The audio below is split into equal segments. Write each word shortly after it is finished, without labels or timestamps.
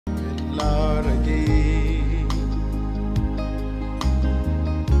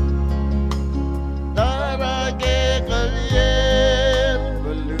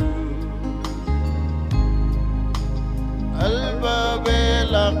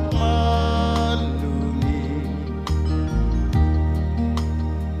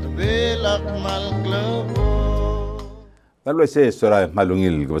Lalu saya sorai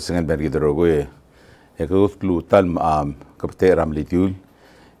malungil kepasangan bagi terogoe. Ekut klutal maam kapte ramlitul.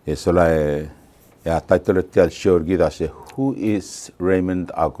 Sorai ya title tial sure kita se who is Raymond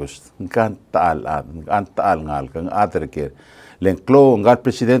August. Ngan taal ngal kan aterker. Lenklo ngal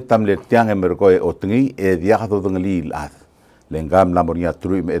president tamle tiang emergoe otengi dia hatu denglil at. Lengam lamornya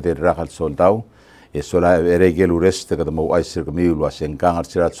tru me de rakal soldau. Sorai eregel ureste kada mau aiser kemiul wasengkang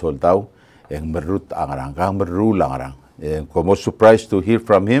arsirat soldau. Yang merut angarang kang merul angarang. Como surprised to hear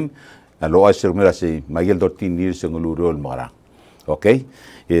from him, lo ay sirmira si Miguel 13 years ang ulurol marang. Okay?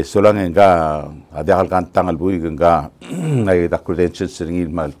 So lang nga adakal kantang albuy nga ay the credentials ringil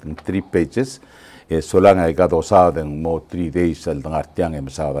mal 3 pages. So lang ay kadosad ng mo 3 days al dangartiang ay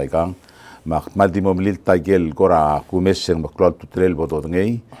masada kang maldi mo milil tagel gora kumesen maklol tutrel bodo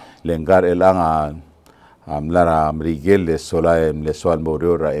ngay lengar elang amlara Miguel solay lesual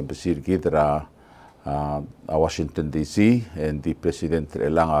moriora empesir kitra a Washington DC and the president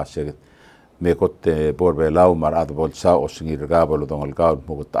elanga se me kote borbelau mar adbolsa o singirga bolo dongal gaud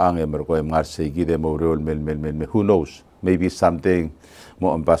mo tang e mer ko mar se gide mo rol mel who knows maybe something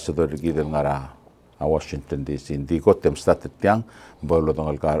mo ambassador gide ngara a Washington DC di kotem started tiang bolo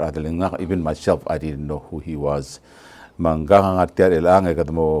dongal gaud adelinga even myself I didn't know who he was mangga ngartiar elanga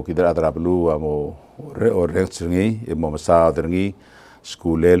kadmo kidar adrablu amo o rengsingi e mo masa derngi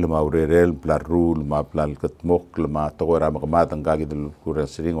skulel maurerel plarul ma plal ketmok ma togora makmat ang gagidul kuran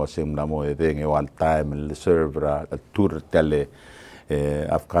sering wasem namo edeng one time le servera tour tele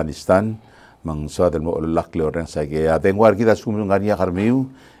Afghanistan mang sadel mo lakle oren sage adeng war kita sum ngania karmiu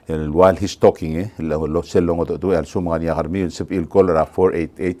el while he's talking lo selong do el sum ngania karmiu sep il kolera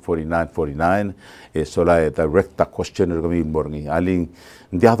 4884949 sola direct questioner kami morngi aling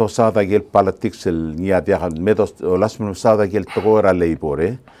dia do sada gel politics el nia dia medos las men sada gel togora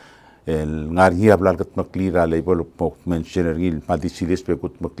leibore el ngargia blar kat maklira leibol mentioner gil madisilis pe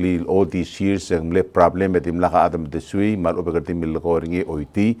kut maklil all these years le problem etim la adam de sui mal obegatim mil goringi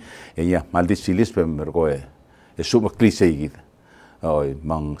oiti enya madisilis pe mergoe su makli seigid oy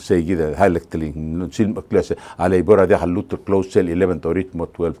mang seigid highlighting sil maklase leibora dia halut close cell 11 torit mo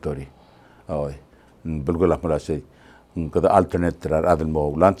 12 tori oy bulgola malase the alternate rather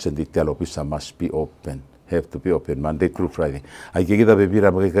more lunch and the office must be open, have to be open Monday through Friday. I get the baby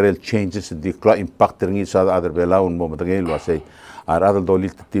rabakarel changes the impacting is other bela un moment again was say are other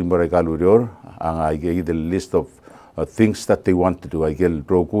dolit timber galurior and I get the list of things that they want to do. I get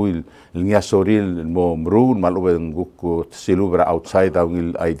roguil nia soril mo mru maluben guk silubra outside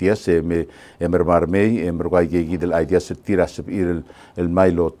ang ideas me emermar me emergay get the ideas tiras el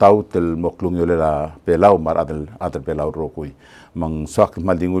mailo taut el moklung yolela pelau mar adel pelau rokui mang sak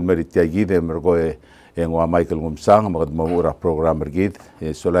maldingul meritia gide emergoy engwa Michael Ngumsang magad mamura programmer gid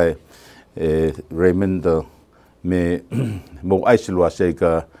solay Raymond me mo aisilwa say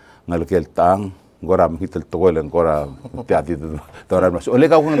ka ngalkel tang goram hitel togolen gora tiati toran mas ole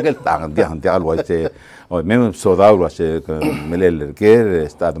ka kun ngalkel tang dia alwa se o mem so daulwa se melel ker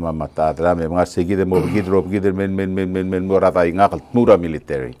estad mamata tra me mga seguide mo gid men morata ingakal mura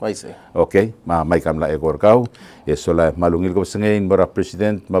military okay ma mai kam la egorkau sola malungil ko sengain mora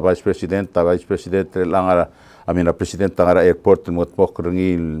president ma vice president langara amina president tangara airport mo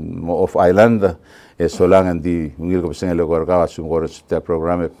pokrengi mo off island solangan di ngil ko sengain legorkau sumgor sta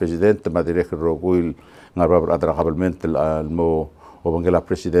program president ma direct roguil ngarba adra kabelment mo obangela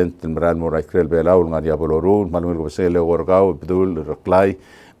president meran mo raikrel belau ngaria boloru malungil ko sengain legorkau betul reply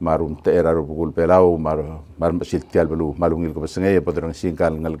marum teera rubugul belau mar siltial belu malungil ko sengain podrang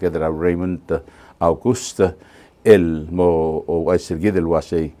singkal ngal kedra Raymond August el mo o aisirgid el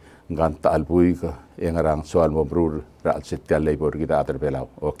wasay nganta albuy ka engarang soal mo brur ra siltial labor gida ater belau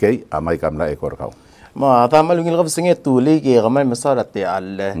okay amay kamla ekorkaw ما تعمل يمكن غف سنة تولي كمان مسارات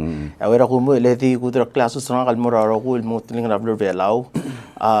على أولا قوموا الذي قدر كلاسو سرنا المرة رقول موتلين رابلر بيلاو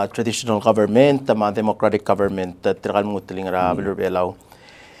traditional government تما democratic government ترغل موتلين رابلر بيلاو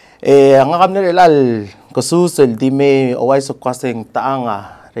ang kamner ilal kasus el dime away so kasing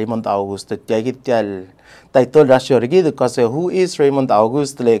taanga Raymond August tiagit tial title rasyo rigid kasi who is Raymond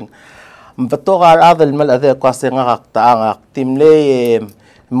August ling batokar adal mal ade kasing taanga timle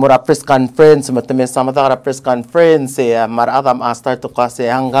mura press conference matame samata press conference maradam start to kasi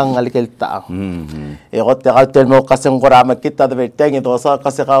hanggang ngalikel ta got tel mo kasi ngora makita de teng ito sa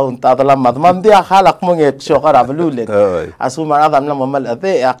kasi kaun tadala madmam dia halak mo nge syo karabulit asu maradam lang mamal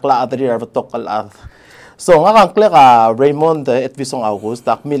ate akla adri tokal ad so nga kle ka Raymond et visong August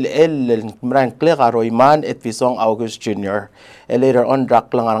takmil el mran kle ka Raymond et visong August Jr. Later on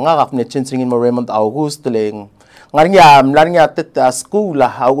drak lang nga kap ne chinsingin mo Raymond August ling Ngaring ya tet school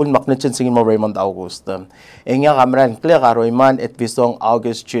aul maknetchen singin mo Raymond August. Engya kamran clear Raymond et Bisong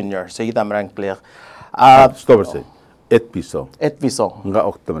August Jr. Sige tamran clear. Stop say. Et piso. Et Bisong. Nga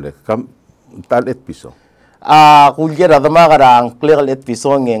oktamale. Kam tal et piso. Kulger adama karang clear et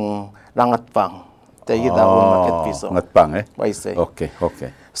Bisong ng rangat pang. Sige tamran et Bisong. Ngat pang Why say? Okay.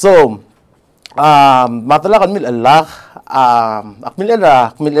 So, matala kan mil Allah, akmil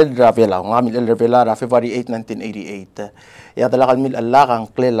elra vela, ngamil elra vela February 8, 1988. Ya tala kan mil Allah kang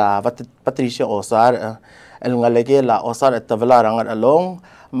klela Patricia Osar, el ngalege la Osar et tavela rangar along,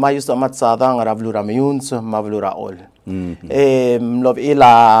 mayus amat sada nga ravlura mayuns, mavlura all. Mlov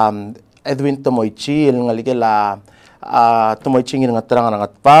ila Edwin Tomoichi, el ngalege la Tomoichi nga terang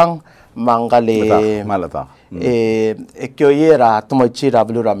rangat pang, mangale Malata. Ekyoyera tumoichira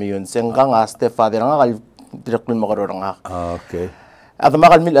blura miyun senggang aste father nga kal direktly makarorang nga. Okay. At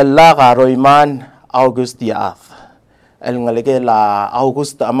makal mil Allah ka Raymond August Yaath. El ngalike la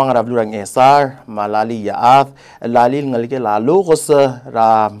August amang rablurang esar malali Yaath lalil ngalike la lukos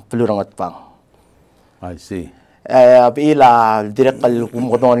ra blurang atpang. I see. Ila direkal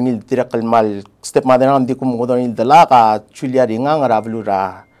kumkodon ngil direkal mal step madana ndi kumkodon ngil dala ka chulia ringa nga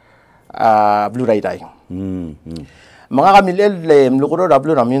rablura bluray day. Mga kamilel mlukuro ra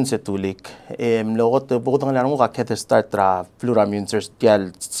bluramin se tulik mlukot bukod ng larong ka head start ra bluramin se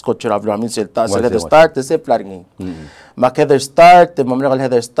tial scotch ra bluramin se ta head start se flaring mak head start mamra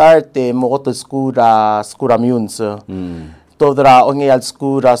head start mukot skura miun se todra onge al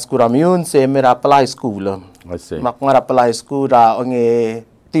skura miun se mera play school mak ngara play school ra onge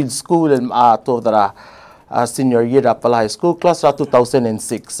til school todra senior year ra play school class ra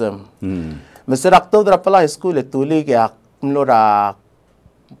 2006 Mr. October pala school tuli kaya akmlora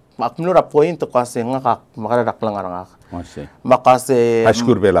point kasi nga makararak lang nga makase high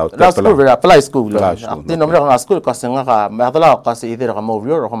school bela pala school akti nomra nga school kasi nga ka matala kasi either ka mo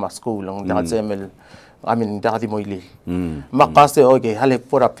or ka school lang dakat semel amin dakat mo ili makase okay halip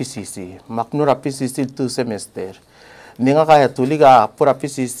pura PCC maknura PCC 2 semester ninga kaya tuli ka pura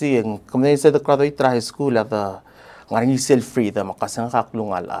PCC ang community sa graduate high school at ngaring self-free da makasang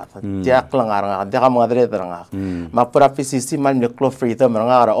kaklungal at tiyak lang nga di ka mga direta nga mapura PCC man miklo free da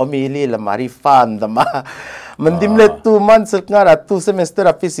mga omili la mari fan da mandimlet 2 months nga 2 semester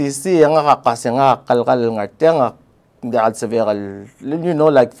a PCC ang kakasang kalkal nga tiya nga di at sabihan you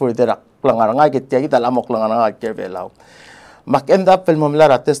know like for the lang nga tiyak italamok lang nga kervelaw mak-end up film mamla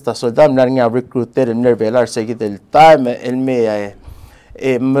testa soldam na nga recruiter nervelar sa gitel time elme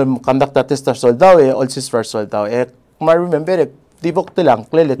conduct testa soldao all sister soldao I remember tibok tilang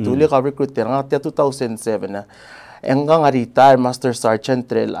klele tuli ka recruiter nga 2007 na enggang retire master sergeant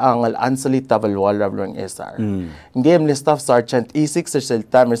trel ang ansali tabalwal rablong SR game ni staff sergeant E6 sel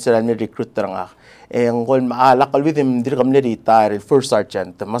timer sila mi recruiter nga engol maala kal with him dir kam ni retire first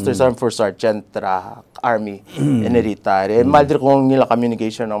sergeant master sergeant first sergeant tra army en retire mal dir kong nila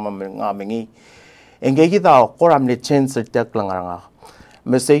communication ng mga mengi engge kita ko ram ni chance tek lang nga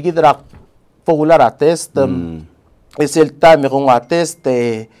mesay kita popular test Isil time kung atest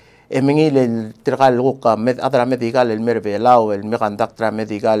mingil tirakal ko ka atra medical el mervelaw el mekandak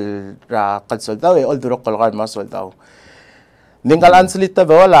medical ra kalsoldaw all durok kalkar masoldaw ningal anslita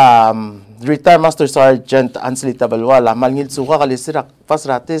wala retire master sergeant anslita wala malngil suka kalisirak pas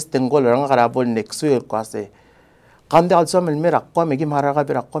rates tengol nga karabol next week kasi kanda also mel merak ko megi maraka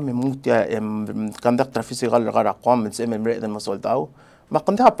berak ko mutia conduct physical ra ko men se mel masoldaw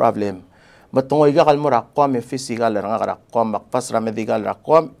makanda problem Batungoy ka kalmo rakwam physical nga rakwam makpas ra medical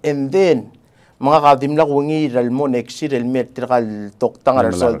rakwam and then mga kadimla kungi ralmo next year el mer tikal toktang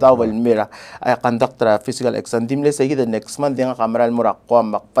ar soldaw el mera ay conduct physical exam dimle sa the next month nga kameral mo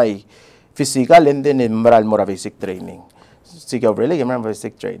rakwam makpay physical and then moral mo basic training sigaw really gamra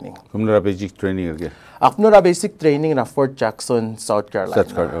basic training kumno basic training again akno basic training na Fort Jackson South Carolina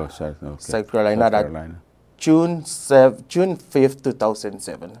South Carolina June 5th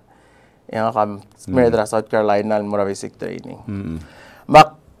 2007 yang kam medra South Carolina mura basic training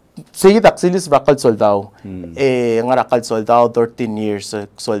mak sige taksilis bakal soldao nga rakal soldao 13 years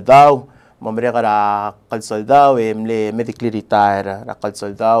soldao mamre kara kal soldao mle medically retire rakal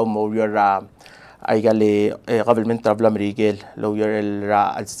soldao mo yura ay gali government Rablam Rigel lawyer el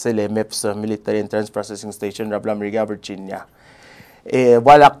ra al MEPS military entrance processing station Rablam Rigel Virginia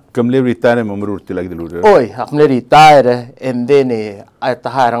wala kamle retire mo murur tilag dilur oy akmle retire and then at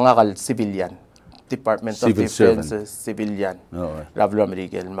harang akal civilian Department of Defense civilian Rablam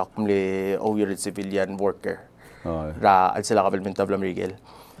Rigel makmle oyer civilian worker ra al sila government Rablam Rigel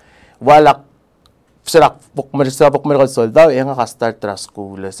wala Sirak pukmer soldado nga ka start tra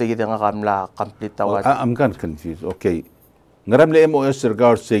school. Sige nga kamla complete awat. I'm kind of confused. Okay. Ngaram le MOS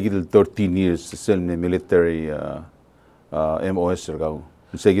sergaw sige 13 years sa military MOS sergaw.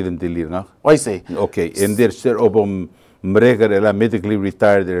 Sige din dilir nga. Oy say. Okay. And there sir obom mereka ela medically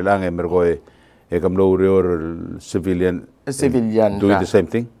retired ela nga mergoy kamlo urior civilian doing the same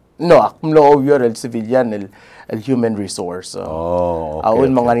thing. No, akmlo urior el civilian el human resource. Okay. Awon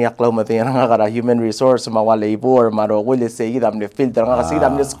mga niya klaw mati nga kara human resource mga labor maro ko le say dam le filter nga kasi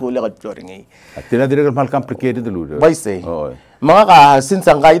dam le school ka floring. At tinadiri mal complicated luro. Why say? Mga ka since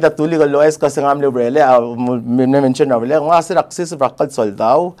ang kaya tuli ko loes kasi ngam le brele mention na brele nga sir access rakal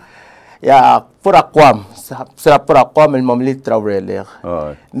soldaw. Ya purakwam sira purakwam el mamlit tra brele.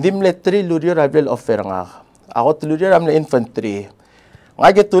 Dim le 3 lurior avel offer nga. Ako lurior am le infantry.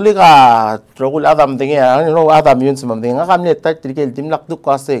 Nga tuli ka trogul adam dinge adam yun sa mamding nga kamle tar trigel dimlak du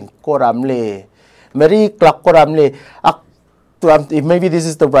kasi koramle meri klak koramle ak maybe this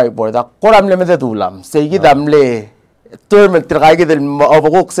is the right word ak koramle mede dulam segi damle term tragay del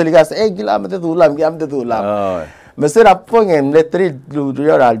obok seligas gila mede dulam gam de dulam mesir apong en letri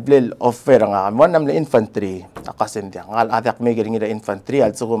lurior alblel offer nga mon namle infantry akasen dia ngal adak me gering ida infantry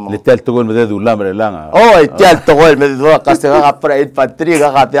al sugum letel tugol mede dulam lang tel tugol mede dulam kasi nga para infantry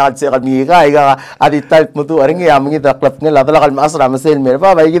ga katian se kami ga adital mutu aring ya mangi da club ngel adala kal masra masel mer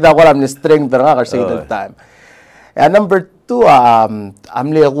ba igi da kolam ni strength nga kasi that time and number 2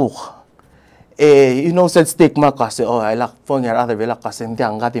 amle ruk you know said stigma kasi I like phone your other vela kasi hindi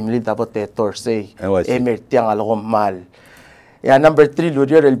ang gati milid dapat torse mertiang alom mal. Yeah, number 3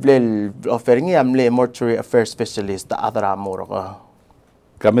 lurior el blel offering amle mortuary affairs specialist the other amor ka.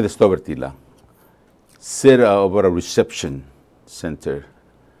 Kami de stovertila. Ser over a reception center.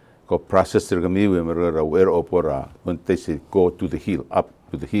 Ko processor kami we merga where opora when they say go to the hill up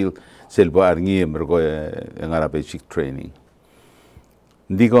to the hill selbo arngi mergo ngara basic training.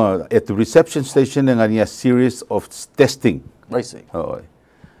 Digo, at the reception station nga niya series of testing. I see.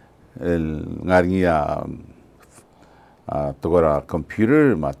 Nga niya tugora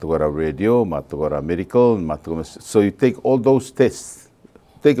computer, tugora radio, tugora medical, so you take all those tests.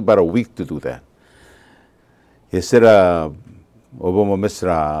 Take about a week to do that. Yesera obo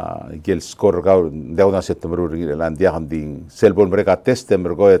mesra gel score gaw daw na September ngir landia handing selbon mereka test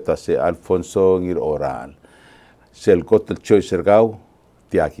mergo eta se Alfonso ngir oral. Sel kotel choice gaw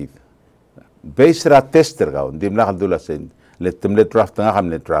tiakid. Base ra tester gaw dim la dula sen let draft nga ham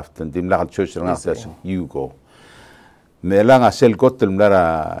let draft dim la choice nga ses you go. Melang asel kotel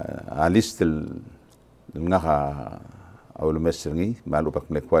mlara a list nga awlo mesngi malupak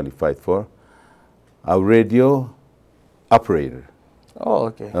me qualified for our radio operator.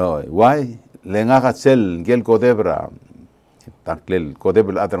 Okay. Why? Lenga ka sel gel kodebra taklel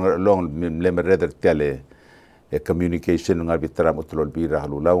kodebel atang long lemereder tele communication ng arbitra mo tulol bira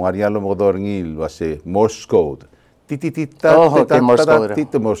halula ng arialo mo dor ngil wase Morse code tititita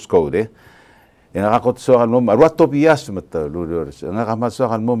Morse code nga kakot so kan mo marwato bias mata lulur nga kamaso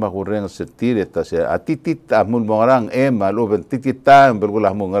kan mo makureng setir eta se atitita mun mongrang maluben titita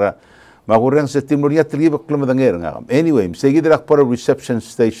belgulah mo ngara makureng setir mo ya tribo klamanger nga anyway sige drak por reception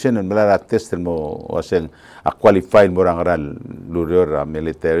station and malara test mo waseng a qualified mo rangaral lulur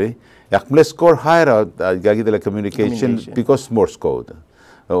military yak score higher gagi de la communication because Morse code.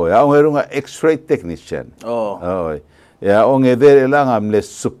 Ya ong erunga X-ray technician. Ya ong eder lang amle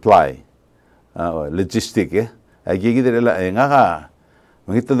supply. Logistic gagi de la nga ka.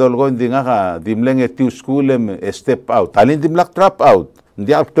 Mangita dolgo hindi nga ka dimleng etu schoolem step out. Talin dimlak drop out.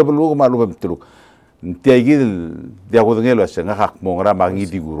 Hindi acceptable ko malubam tulog. Hindi gid di ako ngelo sa nga kak mo nga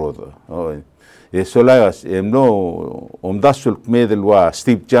mangidi guro. Solayas no omdasul medel wa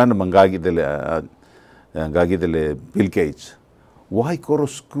Steve Jan mangagi dele Bill Gates. Why go to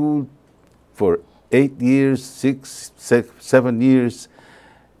school for 8 years, 6, 7 years?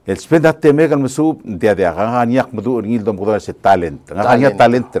 El spend that time kan masub dia kanyak madu ngil dom ko sa talent. Nganya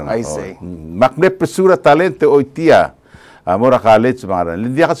talent nga. I say. Makne pesura talent oitia. Amora college mara.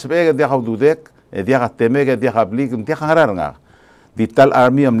 Dia ka spega dia ka dudek, dia ka temega dia ka blik, dia ka harar nga. Di tal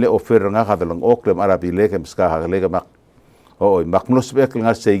army amle offer nga kadalang oklem arabile kem ska hagle mak maknos bek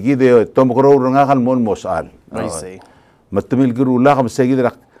nga segide tom gro nga kan mon mosal I say matumil guru la kam segide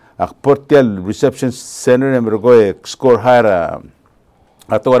ak portal reception center embergo score higher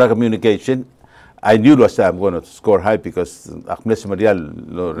atora communication I knew was I'm going to score high because akmes marial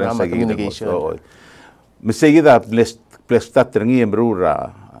lo segide mesegida plestat ngi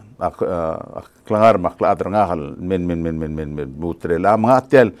embrura klangar makla ngahal men mutre la mga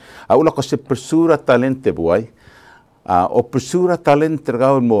atel aula ko se persura talente buay o pursuit talent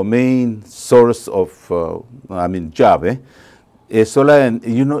tergao mo main source of job so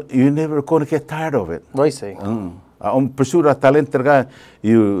you never gonna get tired of it. Why say? Pursuit talent terga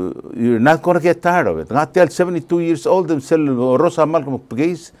you're not gonna get tired of it. Ngatel 72 years old themselves rosa mal como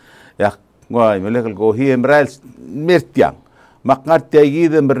pagis ya ngoi melekal go hi emrael mertiang makngat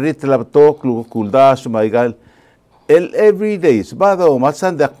tiagide merit laptok lu kulda sumaigal every day sabado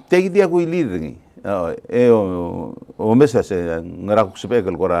masan da tiagidia go liringi o mesa se ngarak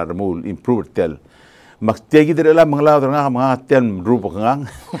sepegal gora mul improve tel mak tiagide la manglaw nga mga ten rupo ngang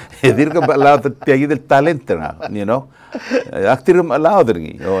edir ka balaw tiagide talent nga aktirum alaw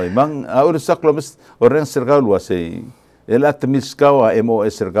dringi mang saklo mas orang sergal wase el atmiskau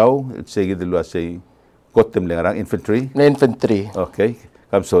MOS sergau seguido lo así kotem lengarang infantry. Okay.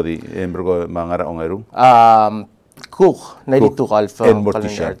 Kam sodi embergo mangara ongeru. Cook 92 alpha and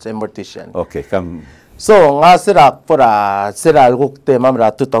mortician. Okay. Kam so nga sira guk te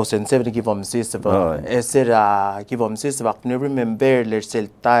mamra 2007 givom sisba sira givom sisba ne remember lersel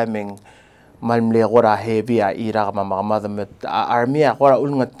timing malmle gora heavy ira mamamada met army gora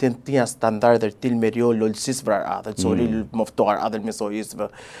ulnga tintia standard til merio lol sisbra sorry moftogar adel meso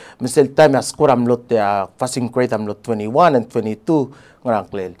isba misel time askoram lot passing grade am lot 21 and 22 ngarang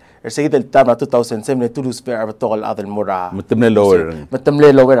klel sige del time 2007 to spare tokal adel mura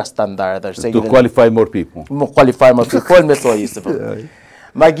matamle lower standard to qualify more people meso isba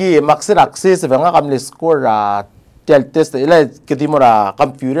magi maxer access nga kamle score tel test ila kedimora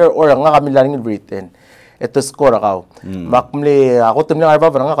computer or nga kami lang written ito score ako makmli ako tumli arba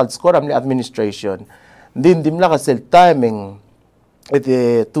nga kal score amli administration din dimla ka sel timing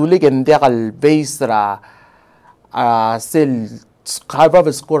ite tulig and kal base ra sel harba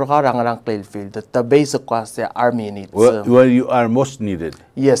score ka rang clear field the base ko sa army needs where you are most needed.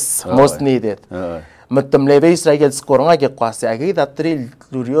 Yes, most needed. Matamle base ra gel score nga ke kwase agi that drill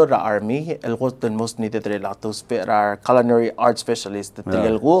lurio ra army el goten most needed relatos per culinary art specialist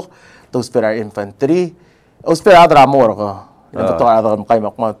tigel go tos per infantry os per adra mor ko to adra kay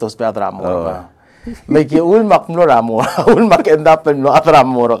makma tos per adra mor ka may ki ul makno ra mo ul mak end up no adra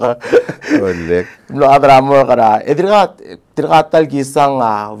mor ka no adra mor ka ra edirgat gisang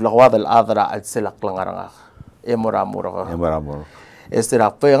vlakwad al adra al selak lang aranga emora mor ka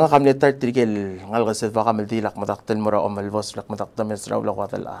استرا فيا خامل ترتيجل نلغى سيفا خامل دي لك مدقت المرا أم البوس لك مدقت مسرا ولا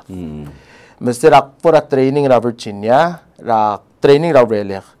قوات الآخر مسترا فورا ترينينغ را فيرجينيا را ترينينغ را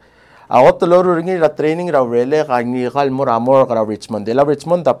بريليخ أوت لورو رينغي را ترينينغ را بريليخ عني خال مرا مور را ريتشموند لا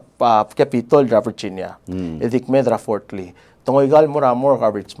ريتشموند دا كابيتول را فيرجينيا إذيك مدرا فورتلي تونغي خال مرا مور را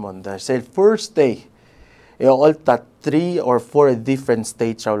ريتشموند سيل first day all that 3 or 4 different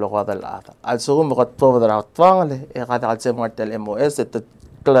states raw lo kadal ata also makot po dra twang le kada kalse martel MOS et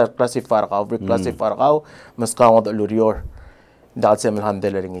classify ka mas ka ngod lurior dal se man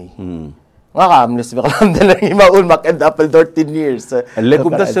handle ringi nga amnes be handle ringi maul mak end up 13 years le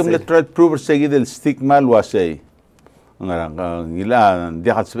kubda sem le try prove seguid el stigma lo asay ngarang ngila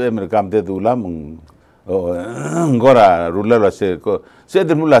dia hatse mer kam de dulam ngora ruler asay ko se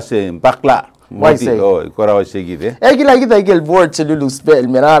de mula se bakla Why say? Kora wa seguide. Gil board sa lulus bel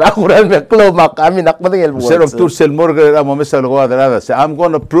mirara kuran me klomak amin akmading el board. Sir of Tour sel morgue ra mo mesa lo adara. Say I'm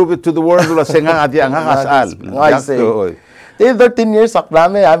going to prove it to the world la senga adi ang asal. Why say? 13 years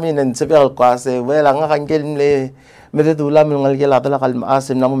aklame amin en sebel kwase well ang kangel le mededula min ngal gela dala kal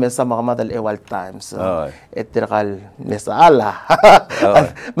maasim na mo mesa makamadal ewal times. Etirkal mesa ala.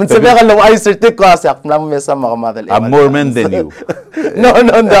 Mun sebel lo ay certic kwase akna mo mesa makamadal ewal. I'm more men than you. No,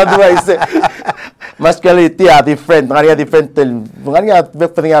 that way say. Masculinity different, nga different tel. Nga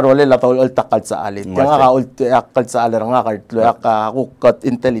pwedeng role la tol takal sa alit. Nga ka akal sa alir nga ka kukot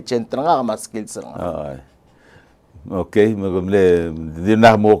intelligent nga ka mas skills nga. Okay, magumle di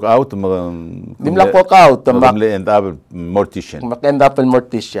na walk out magumle end up mortician. End up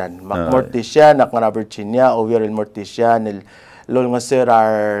mortician. Mortician ak nga Virginia over el mortician el lol nga sir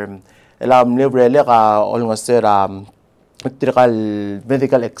elam librele ka ol nga sir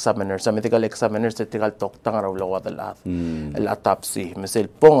medical examiner sa medical examiner sa medical doctor raw lawat el autopsy misel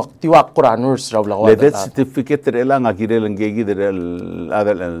pong tiwak kuranurs raw lawat le certificate lang akirelang gigi del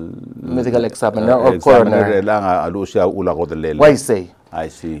adal medical examiner or coroner lang alusya ula ko del why say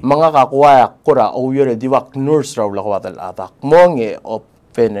I see mga kakuha kura o yure diwak nurse raw lawat el atak monge o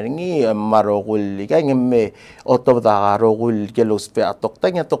peneringi marokul kay ngeme oto da rokul gelos pe atok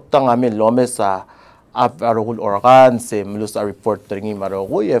tang amin lomesa arogul organ se melus a report ringi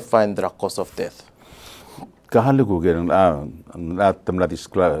marogu ye find the cause of death kahalo ko gerang tamla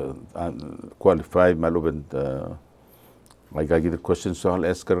qualify maluben I got the question so I'll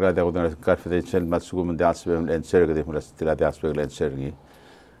ask her the confidential Matsugum the Aswell and Sergey Murastilla the Aswell and Sergey.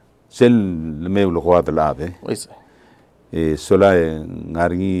 Sel Meul Huadalade. Sola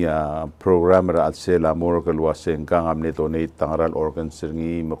Nargi programmer at Sela Moracle was in Gangam Netonate Tangaral organs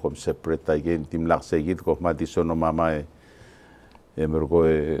Sergi Mokom separate again Tim Laxegit of Madison Mama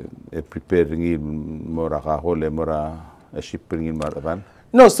Emergo preparing Moraka Hole Mora a shipping in Maravan.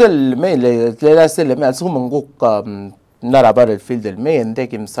 No, sell mainly, let us sell a summon cook not about the field del May and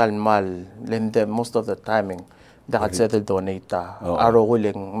take him sal mal, lend most of the timing. They had settled donate, arrow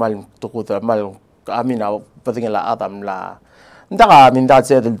willing mal to put a mal, I mean, putting a Adam la. I mean, that's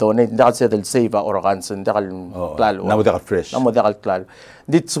settled donate, that's settled save organs and Dal. Now they're fresh. Now they're clad.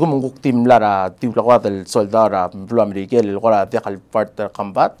 Did some cook team Lara, Tiplawatel, Soldara, Blumrigel, or decal partner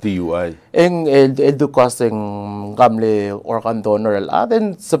combat. DUI. Eng edu costing gamle organ donor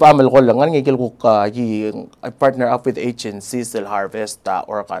then sa pamal ko lang ang I partner up with agencies to harvest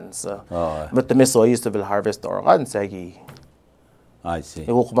organs. But the meso is to harvest organs I see.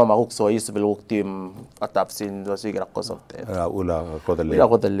 Ko mama ko so is will work team atapsin do sigra ko sote. Ula ko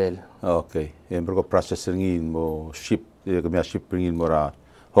dalel. Okay. Embro processing in mo ship shipping in mora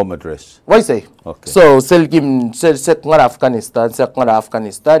home address. Why say? Okay. So sel set nga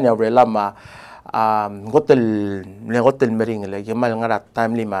Afghanistan ya rela ma hotel mering like yamal nga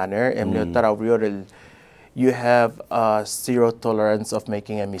timely manner tara real you have zero tolerance of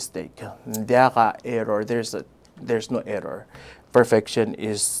making a mistake. Error there's no error. Perfection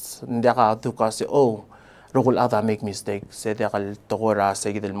is hindi ka to kasi rukul ata make mistake say dekal tokora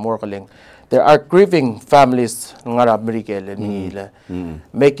say gidel more kaling there are grieving families nga Amerikel nila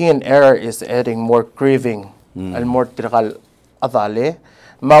making an error is adding more grieving and more tirakal atale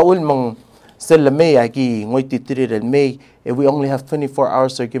maul mang sel may aki ngoy titirir may if we only have 24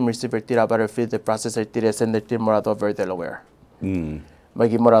 hours to give receiver tira para feed the processor tira send the team out over Delaware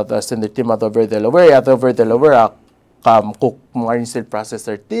magi morado send the team out over Delaware cook marine cell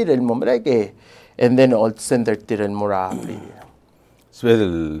processor tirel mo malaki and then all sender tirel mora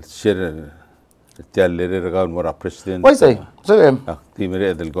Swedel share tialere gal mora president why say so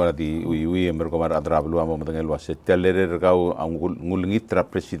timere del gora di ui emergo mar adrablu amo mangel wase tialere gau ngulngitra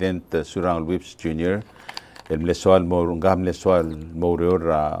president Surang Whips Jr. el mlesoal mo ngam lesoal mo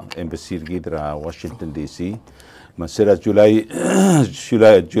reora embassy gidra Washington DC masera July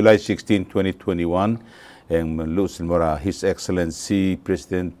 16 2021 and Lucille Mora, His Excellency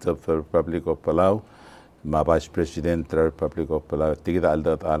President of the Republic of Palau, my Vice President of the Republic of Palau,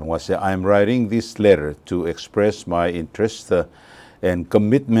 I am writing this letter to express my interest and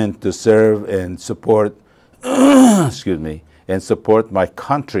commitment to serve and support, excuse me, and support my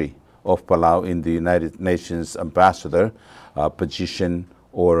country of Palau in the United Nations Ambassador position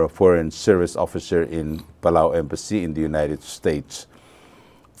or a Foreign Service Officer in Palau Embassy in the United States.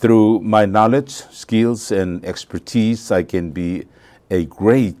 Through my knowledge, skills, and expertise, I can be a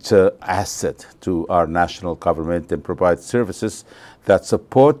great asset to our national government and provide services that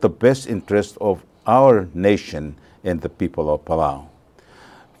support the best interest of our nation and the people of Palau.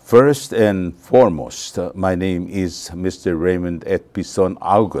 First and foremost, my name is Mr. Raymond Pison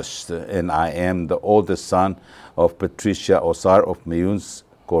August, and I am the oldest son of Patricia Osar of Mayuns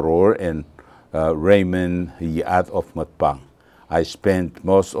Koror and Raymond Yat of Matpang. I spent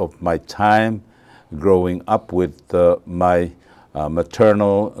most of my time growing up with my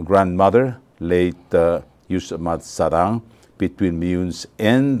maternal grandmother, late Yusamat Sarang, between Mayuns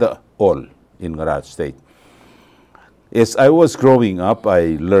and Ol in Garat State. As I was growing up,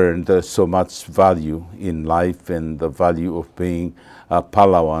 I learned so much value in life and the value of being a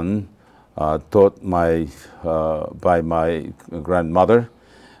Palawan, taught by my grandmother,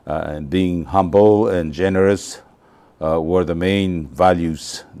 and being humble and generous were the main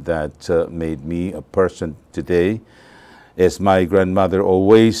values that made me a person today. As my grandmother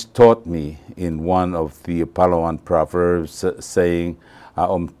always taught me in one of the Palawan proverbs saying,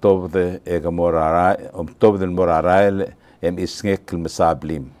 tov del moraral em isngek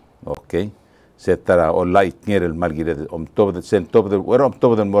masablim. Okay? Setara o lait ngel malgire tov del sen tov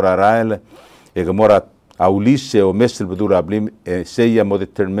del moraral egamora aulise o mesel budurablim seya mo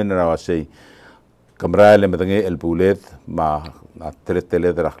determinera wa say Kamraile madange el bulet ma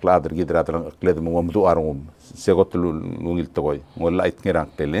tele de rakladr gidra kled mo mdu arum segot lungil toy wala itngerang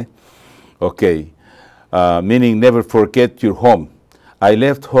tele. Okay, meaning never forget your home. I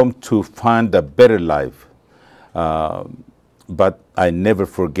left home to find a better life, but I never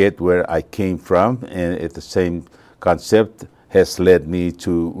forget where I came from, and at the same concept has led me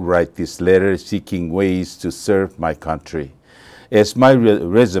to write this letter seeking ways to serve my country. As my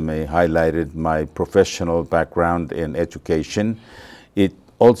resume highlighted my professional background in education, it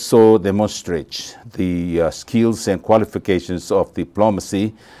also demonstrates the skills and qualifications of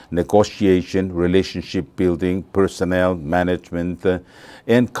diplomacy, negotiation, relationship building, personnel management,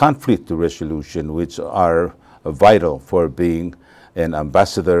 and conflict resolution, which are vital for being an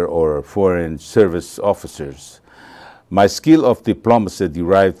ambassador or foreign service officers. My skill of diplomacy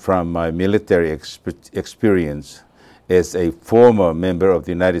derived from my military experience. As a former member of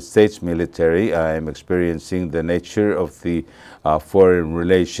the United States military, I am experiencing the nature of the foreign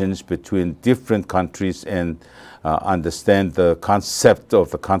relations between different countries and understand the concept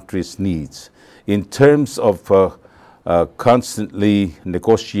of the country's needs. In terms of constantly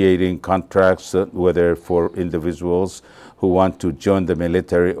negotiating contracts, whether for individuals who want to join the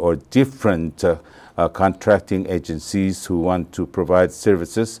military or different contracting agencies who want to provide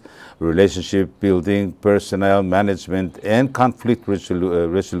services, relationship building, personnel management, and conflict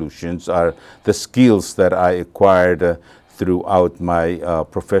resolutions are the skills that I acquired throughout my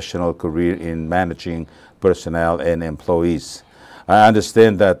professional career in managing personnel and employees. I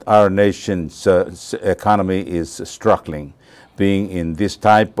understand that our nation's economy is struggling. Being in this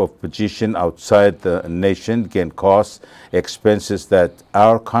type of position outside the nation can cause expenses that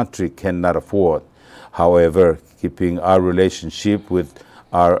our country cannot afford. However, keeping our relationship with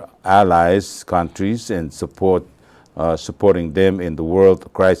our allies, countries, and supporting them in the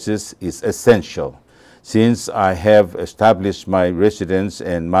world crisis is essential. Since I have established my residence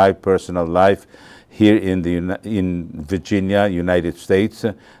and my personal life here in Virginia, United States,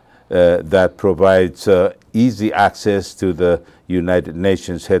 that provides easy access to the United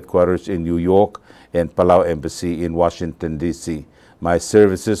Nations headquarters in New York and Palau Embassy in Washington, D.C. My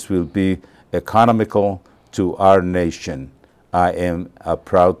services will be economical to our nation. I am a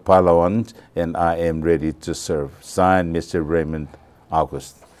proud Palauan and I am ready to serve. Signed, Mr. Raymond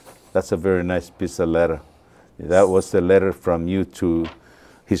August. That's a very nice piece of letter. That was the letter from you to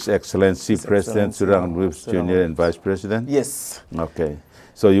His Excellency President Surang Ribs Jr. and Vice President? Yes. Okay.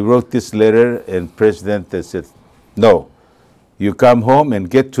 So you wrote this letter and President said, no, you come home and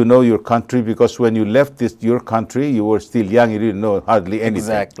get to know your country, because when you left your country, you were still young, you didn't know hardly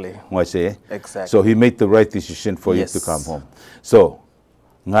anything. Exactly. Exactly. So he made the right decision for you to come home. So,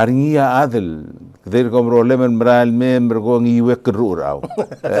 ngaringiya adel, there go rolemen mral member going iwe kerurau.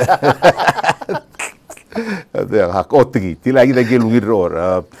 Hakotingi, tilagi da gelungir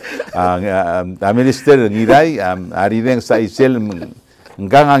or. A minister ngirai, arideng sa isel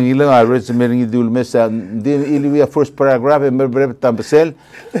ngang ilang resume ngi dul mesa din iliwi first paragraph e merbrep tambasel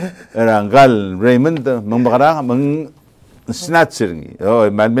rangal Raymond mambara mang snatcher ngi oh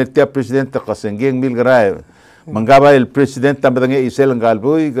man metia president kasengeng milgrai mangaba el president tambange isel ngal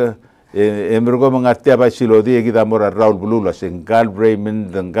boy emergo mangatia ba silodi egi da mora Raul Bulula sengal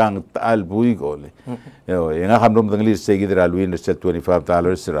Raymond ngang tal boy gole yo nga hamdom dangli segi dra alwin set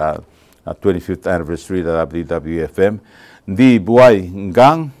 $25 ra 25th anniversary da WFM di buai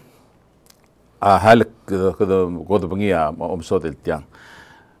ngang hal ko bangia omso del tiang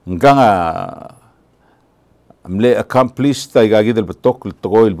ngang amle accomplish ta gagi del betok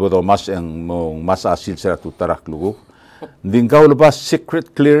toil bodo mas ang mas asil sa tutarak lugo dinggaw lebas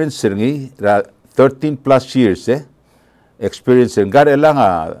secret clearance ngi 13 plus years experience ngar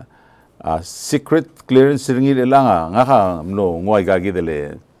elanga secret clearance ngi elanga nga no ngoy gagi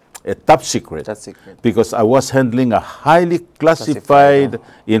dele a top secret, because I was handling a highly classified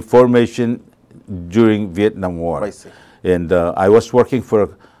information during Vietnam War, and I was working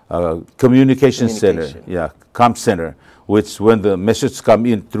for a communication center, comm center, which when the message come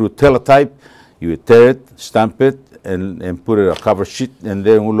in through teletype, you tear it, stamp it, and put it a cover sheet, and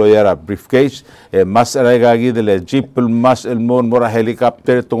then ulo yara briefcase. Mas aragagi de le jeep mas el mon mora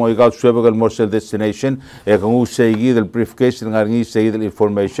helicopter tungo igaw suebagal morsel destination. Kung usegi del briefcase ngarngi segi del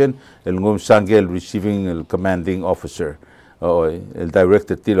information el ngum sangel receiving el commanding officer. El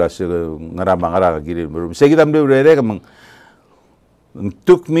director tilo as ngara giri. Segi dam de rere kamang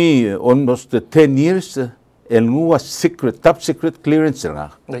took me almost 10 years. El ngua secret, top secret clearance nga.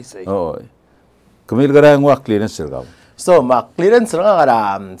 I see. Kamil gara ngwa clearance sergaw. So ma clearance nga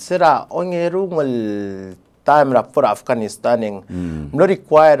gara sira ongerung time rap for Afghanistan no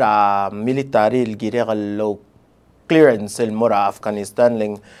require military gire clearance el mora Afghanistan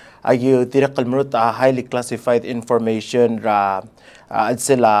ling ayu tirakal murut highly classified information ra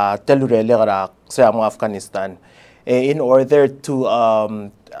sila telurele gara sa Afghanistan. In order to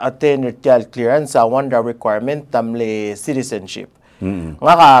attain real clearance, one requirement tamle citizenship.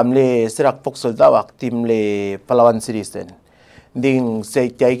 Nga kamle sirak poksol dawak timle Palawan citizen. Ding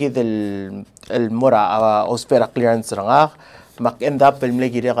say tiagi del el mora ospera clearance nga end up mle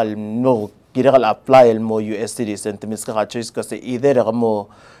gire kal apply mo US citizen timis ka choice kasi either mo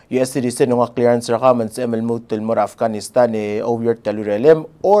US citizen nga clearance ra ka man sa mo tul mo Afghanistan over talurelem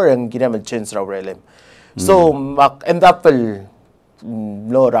or ang ginaman chance ra relem so end up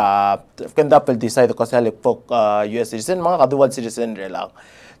Lora end up decide ko sa pok US citizen mga kadual citizen re lang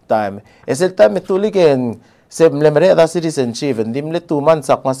time esel time tuligen Semlemre da citizenship and dimle 2 months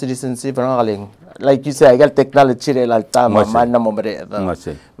ak citizenship nga kaling like you say I got technology re tama man na mo mere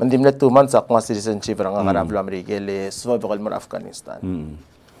man dimle 2 months ak citizenship nga karablo Amerika le so bakal mo Afghanistan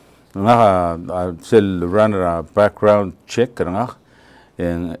nga sel run a background check nga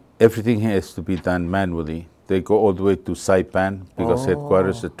and everything has to be done manually. They go all the way to Saipan because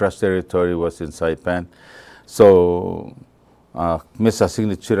headquarters the trust territory was in Saipan, so miss a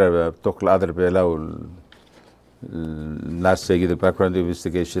signature tokla other bela last segi the background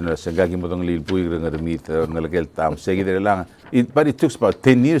investigation sangagi mo dong lilpuy nga remit ngalagel tam segi lang but it took about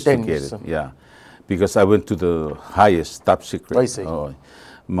 10 years to get it. Yeah, because I went to the highest top secret.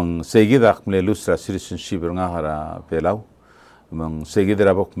 Mang segi dak mle lustra citizenship nga hara belaw mang segi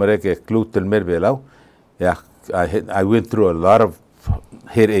bok mereke klutel mer belaw. Yeah, I went through a lot of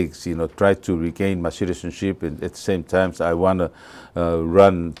headaches, try to regain my citizenship, and at the same time, I want to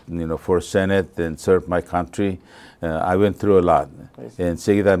run, for Senate and serve my country. I went through a lot. And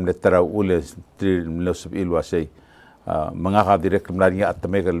seguida letara ules losop ilwase mga ka direct mlaringa at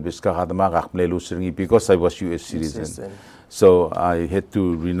tamegal biska ka mga mlelusringi because I was US citizen. So I had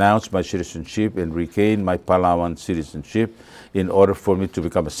to renounce my citizenship and regain my Palawan citizenship in order for me to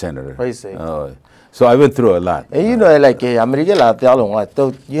become a senator. So I went through a lot. And like America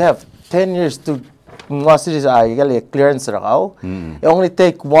you have 10 years to clearance it only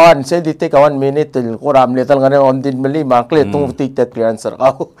take one, say they take 1 minute till kuram little ngane on din mali makle tung take that clearance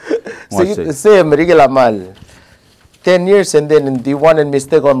so you say America lamal 10 years and then the one and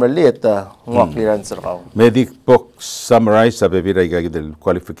mistake on relate clearance medic book summarize the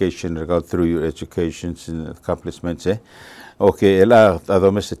qualification through your education and accomplishments. Okay, ela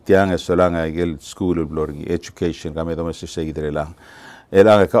adome setiang solanga gel school of education kami adome segidre lang.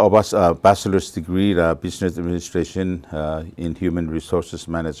 Ela ka obas bachelor's degree business administration in human resources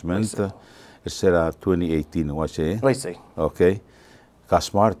management. Era 2018 was it? Okay. Ka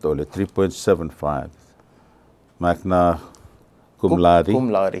smart ole 3.75. Magna cum laude.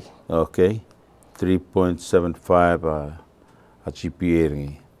 Okay. 3.75 a GPA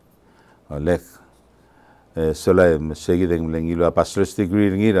ringi. Lek Sola segideng lengilo bachelor's degree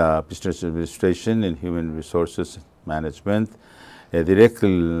ngira business administration in human resources management.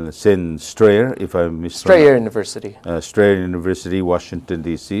 Directly Sen Strayer, if I miss Strayer University. Strayer University, Washington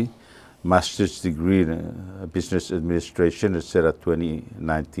D.C. Master's degree in business administration. It's at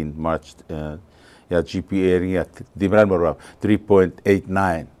 2019 March. GPA dimran morwa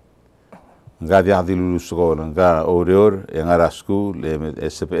 3.89. Nga dia dilulu school nga orior ngara school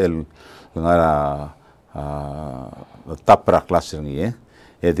SPL ngara tapra class ngi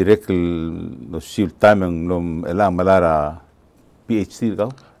direct no sil timing nom elang malara PhD go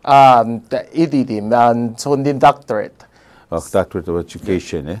EDD man so in doctorate of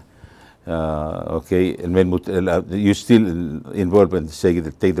education okay and when you still involved in take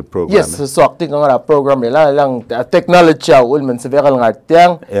the program. Yes, so acting nga program lang technology ulman sa veral nga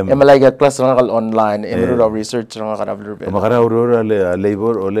tiang malaga class nga online rural research nga kanabler be makara rural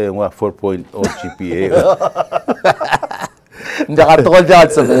labor ole nga 4.0 GPA nda ka tokol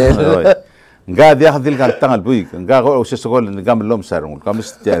jat sa be nga dia hadil kan tangal buik nga ko sa skol ngam lom sarung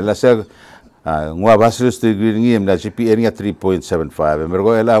kamis la sa ngwa bachelor's degree ngi na GPA nga 3.75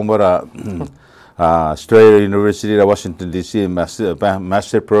 mergo ela mora Strayer University Washington DC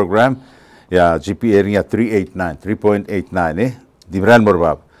master program GPA nga 3.89 dibran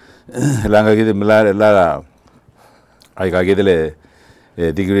morbab langa gide lara ay ka gide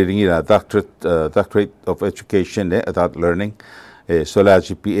degree ngi doctorate of education adult learning so la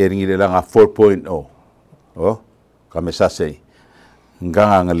GPA ngi lang 4.0 kamesase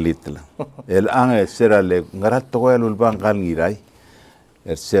nga ngalit lang el ang sera le ngarat to el ulbang kal ngiray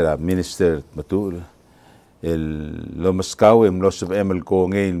sera minister matul el lomaskaw los of emel ko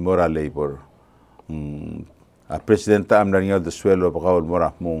ngayon mora labor a presidenta amnanya de suelo bakaw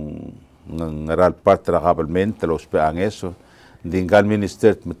mora mong ngaral patra kabalment los pe ang eso dingal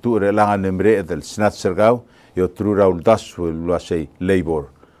minister matul lang nemre del snat sergaw yo trura uldas lo say labor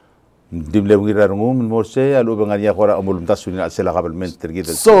dimle ngira ngum morse alu banganya kora amulum tasuna sela kabalment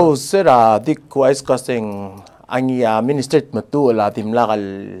tergida so sera dikko is casting anya minister matu la dimlakal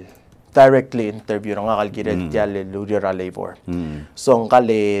directly interview nga kalgire dial ludiera labor so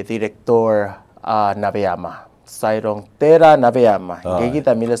ngale director nabeyama sairong tera na bayama.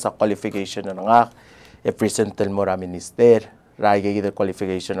 Kita mila sa qualification na nga presental mo ra minister. Rai kita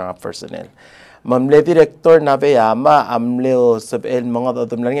qualification na personnel. Mamle director na bayama amle o sabel mga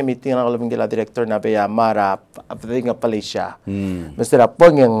dotum lang meeting na kalabing gila director na bayama ra apting nga pala siya. Mr.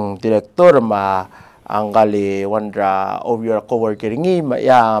 Pong yung director ang gali wandra of your coworker ngi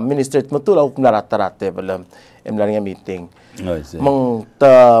ya minister mo tulaw naratarate balam emlan nga meeting. Mang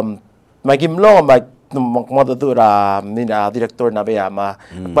magimlo magmadura nina director na bayama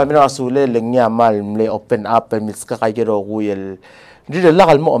pamina asule lengya mal mle open up mis ka kagero kuyel di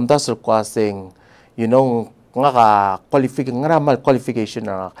lakal mo amtasel kwasing nga ka qualification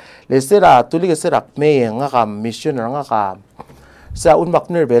na le sera tuli sera me nga ka mission nga ka sa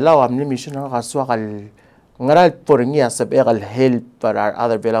unmakner belaw amni mission nga ka swakal ngaral por niya sa bekal help para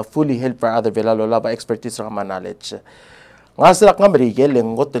other belaw fully help para other belaw lola ba expertise nga knowledge nga sila nga marigel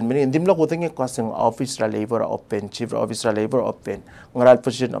lengot and mini ndim la ko tingi kasing office ra labor open chief office ra labor open ngaral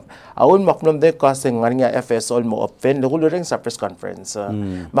position of aun maknum de kasing nga FS all mo open lugulo ring sa press conference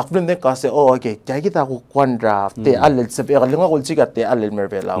maknum de kasi okay tay kita ko kwandra te alel sa bekal nga kul sigat te alel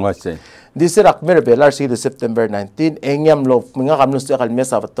merbelaw disirak merbelar si September 19 engyam lo mga kamnus te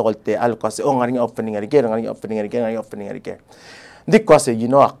kalmesa batokol te al kasi nga opening nga di kasi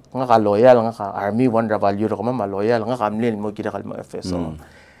nga ka loyal nga ka army one value ro ma loyal nga kamlin mo kita kalmo FSO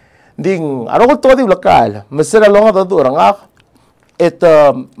ding aro ko to di lokal masira lo nga to nga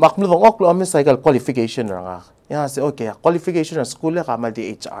makno dong oklo am cycle qualification nga ya say okay qualification na school ka mal di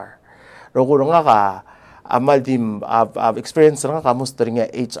HR ro ko nga ka amal di experience nga ka muster nga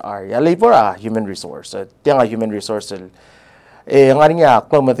HR ya labor human resource nga human resource nga niya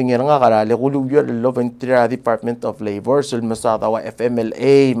kung matingin nga karali kulubyo Love and Department of Labor sul masatawa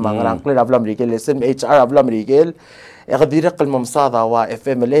FMLA mga rangkler ablam rigel SM HR ablam rigel kadira kal mamsatawa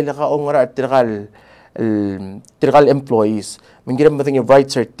FMLA laka ongra trigal employees mingiram matingin right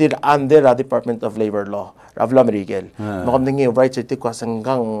certificate under Department of Labor Law ablam rigel makamtingin right certificate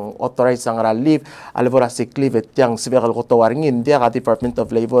kasanggang authorized ang leave alabora sick leave et yang sibekal ko tawaringin dia ka Department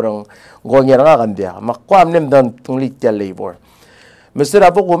of Labor ang gongya nga kandia makwam nem dan tunglit labor Mr.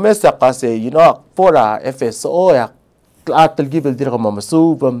 Apo kumesa kasi pora FSO ya atal givel dira kama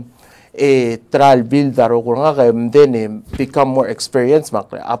masubam trial builder ko nga kay then become more experienced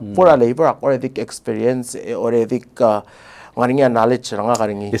makla pora labor already experience already nga knowledge nga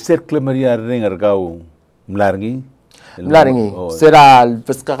karingi Sir Clamaria ring argaw mlarngi seral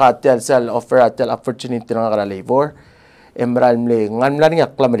peska katel sel offer atel opportunity nga kara labor emral mle ngan mlarngi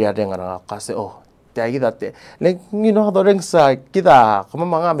Clamaria ring nga kasi Tiagi dati. Doreng sa kita, kama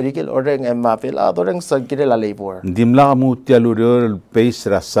mga Amerikal oreng mapil, doreng sa kinila labor. Dimla kamu tialurior base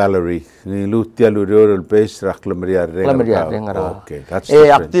ra salary, nilu tialurior base ra klamaria renga. Okay, that's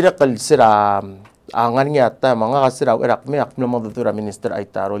different. Aktira kal sira, angan niya ta mga kasira erak me ak mga tutura minister ay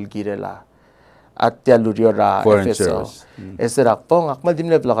tarol girela. At tialurior ra FSO. Esirak pong akmal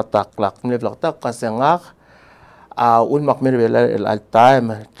dimle blakatak kasi ngak unmak merbela al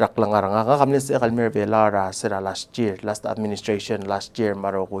time trak lang nga kami sa kalmerbela sira last administration last year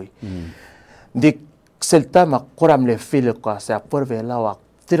marokoy di selta makuram le feel ko sa porvela wa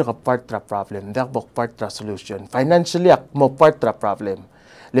tira ka part tra problem dak bok part tra solution financially ak mo part tra problem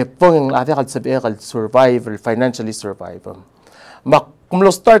le pong ate kal sabi kal survive financially survive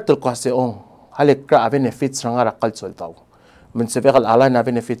kumlo start ko kasi halik ka benefits nga rakal soltaw men sabi kal ala na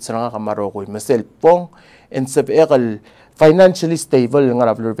benefits nga kamarokoy masel pong and sabiqal financially stable nga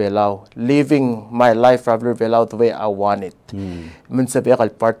Rabler Belao living my life Rabler Belao the way I want it min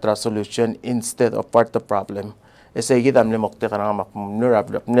sabiqal part tra solution instead of part the problem ese gidam le mokte kana mak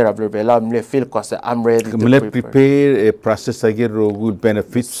Rabler Belao me feel ko sa I'm ready to prepare a process agir good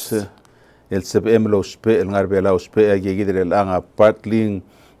benefits el sabem lo spe el ngar Belao spe agir el anga partly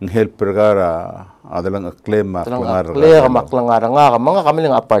help pergara adalang claim maklangar nga mga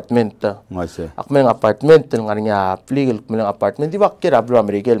kamilang apartment akmilang apartment nga niya legal kamilang apartment di ba kira ablam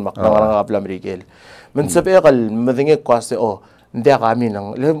rigel maklangar nga ablam rigel men sabi kal madingi kasi hindi kami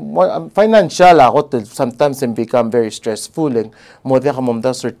nang financial ako sometimes it become very stressful mo dia ka mamda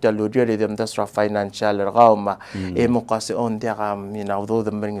sort taludio di dem das financial raw mo kasi hindi kami although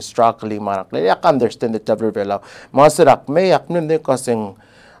the being struggling marak I can understand the tabler bela mga sirak may akmin din kasing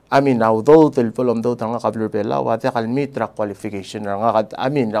although telpolom daw nga kabler bela wati kalmitra qualification nga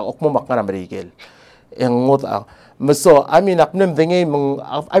ok mo makna marigel ngot so aknem dingi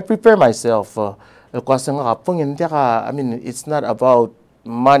I prepare myself kasi nga kapong hindi ka it's not about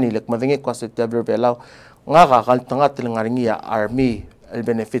money like madingi kasi tabler bela nga kakaltanga tilangaringi army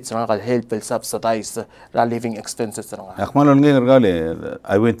benefits nga help subsidize the living expenses nga. Akmalon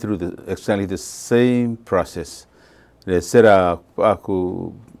I went through exactly the same process. Sera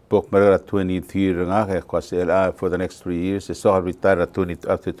aku pok mara 23 nga for the next 3 years. So I retired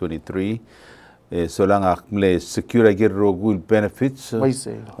after 23. So lang akmle secure gerogul benefits.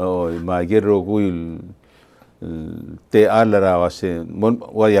 Ma gerogul te alara wase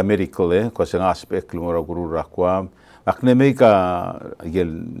wa medical kasi nga aspect lumora guru rakwam. Akne ka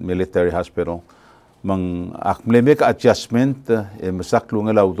military hospital mang akne ka adjustment masaklu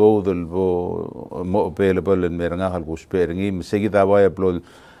nga laudo del mo available en meranga hal gusperingi mesegi dawa blo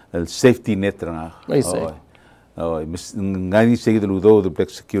safety net nga ngani segi ludo del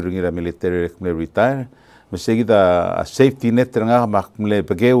security la military retire mesegi da safety net nga makmle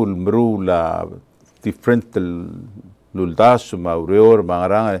pageul mru la different luldas ma urior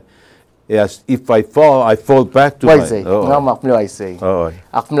mangaranga. Yes, if I fall back to my. Nga makmlo I say.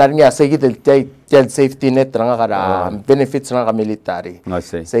 Akmlar nga sige del safety net nga kara benefits nga military.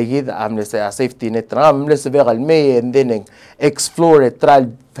 Sige amle sa safety net nga amle sa vegal may and then explore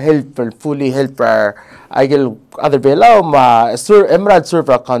trial help fully help I get other belaw ma emerald serve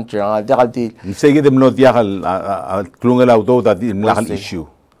our country nga dikalti. Sige dem no diakal klungelaw do that lakal issue.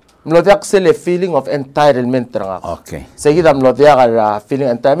 Mlodiak sila feeling of entitlement nga. Okay. Sige dam mlodiak feeling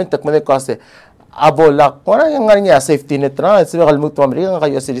entitlement takmane kasi abolak wala yang nga safety net nga sila kalmut mamri nga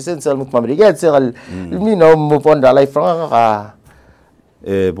kayo citizen sila kalmut mamri get sila move on the life nga ka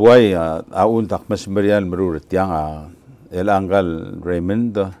buhay aun tak mas marian merurit yang elanggal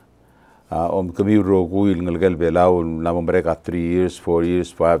Raymond kami roguil ngalgal belaw namang mereka 3 years 4 years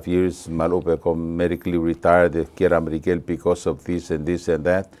 5 years malupe kom medically retired kira medical because of this and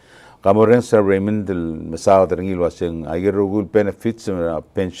that. Kamoren Sir Raymond masaw terngil waseng agirugul benefits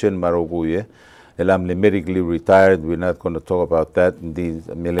pension maroguye elam medically retired. We're not going to talk about that in the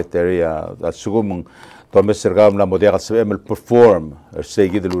military asugum Thomas sergam la modera sebel perform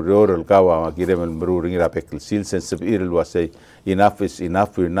segi del uror el kawa magirem el mruring rapekil sil sensitive iril wasay enough is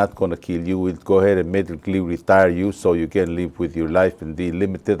enough. We're not going to kill you. We'll go ahead and medically retire you so you can live with your life in the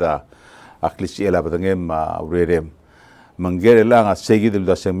limited aklis ela badangem urerem mangere lang segi del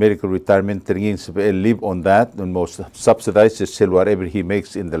das medical retirement terngin sebel live on that and most subsidized sell whatever he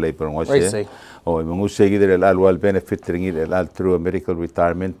makes in the labor ngose mangu segi del alwal benefit terngin el through a medical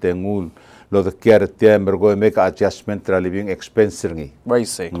retirement tengul lo the care tember go make adjustment tra living expense ngi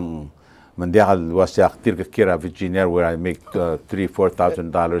mandial was aktir kira Virginia where I make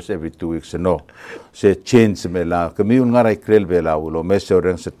 $3,000-4,000 every 2 weeks no se change me la kami un ngarai krel bela lo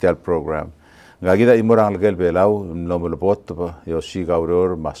mesoreng social program ngagida imorang lgel belau no molbot yo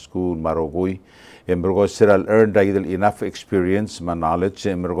sigauror maskul marogui embergo seral earned enough experience my knowledge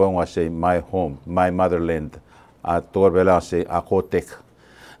embergo was my home my motherland ator bela se akotek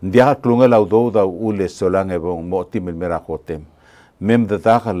ndia klunga laudo da ule solang ebong motim merakotem mem da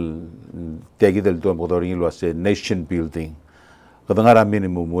dakhal tegidel do modorin lo se nation building kadangara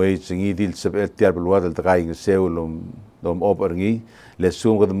minimum wage ngi dil sab tiar belwadal takaing seulum dom operngi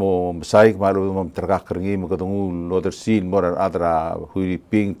lesum kadmo saik malu mom terkakerngi kadungu loder sin morar adra hui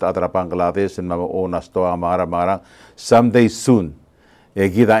ping adra Bangladesh and mama onas to amara someday soon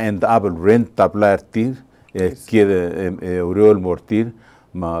gida end up rent tablartir kid uriol mortir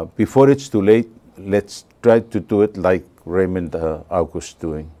ma before it's too late let's try to do it like Raymond August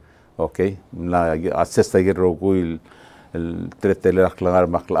doing okay la assess tagir roguil el treteler aklangar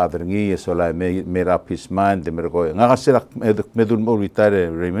makla adrengi sola made up his mind de mergo nga sila medul mo retire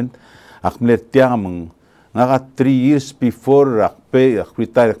Raymond akmler tiang nga 3 years before akpe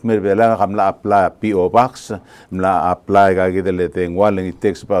retire akmer bela kamla apply PO box mla apply ga gidele tengwal it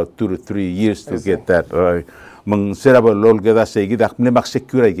takes about 2 to 3 years to get that mang seraba lol geda segid akmle mak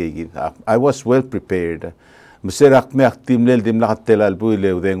secure gigid I was well prepared meserak me aktim lel dim la telal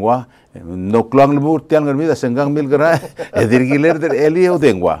buile udengwa no klang lebur tiang ngermida senggang mil gara edirgiler der eli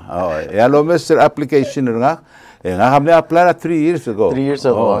udengwa ya lo meser application nga hamle apply 3 years ago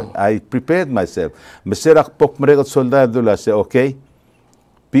I prepared myself meserak pok meregot soldado la se okay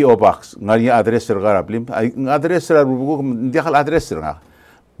PO box ngari address gara blim address ra bugu ndiakal address nga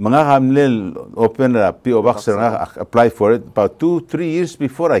mga hamle open PO box nga apply for it about 2-3 years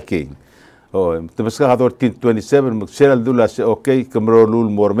before I came tapos ka 27 magseral dula se okay kamrolul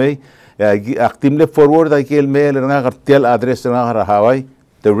mormay actimle forward ay kel mail nga kartel address nga Hawaii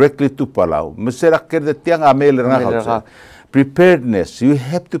directly to Palau meserak ker de tiang mail nga preparedness. You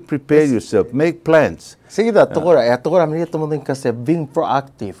have to prepare yourself, make plans. Sige da, tukura amni tumundin kasi being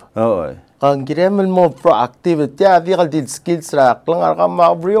proactive. Oo. Kung giremel mo proactive, tiya di kal did skills ra, klang ka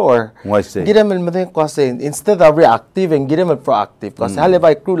ma-brior. Giremel mo din kasi instead of reactive, giremel proactive. Kasi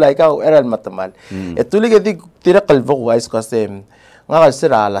halibay crew like ako, eral matamal. Tuloy di tira kalbo wise kasi nga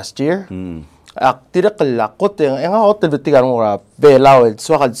kalsira last year. Tira kalakot nga hotel bitigan mo ra belaw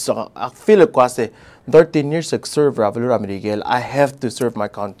so feel ko kasi 13 years of serve Ravalura Miguel. I have to serve my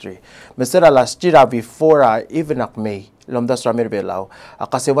country. Mesera last year before even at May. Lomdas Ramir Belao.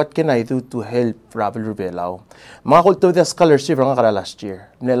 Kasi what can I do to help Ravalura Belao? Mga kulto the scholarship nga kara last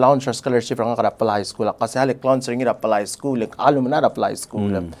year. Ni-launch ang scholarship nga kara pala high school. Kasi halik launch rin nga pala high school. Alum na pala high school.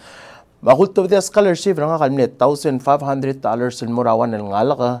 Makulto the scholarship nga kalmi $1,500 in murawan ng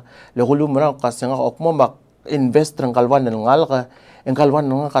ngalaka. Lekulo mo na kasi nga ok mo mak-invest ng kalwan ng ngalaka. Ang kalwan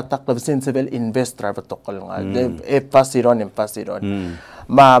nga kataklab sensible investor batokol nga. Pasiron.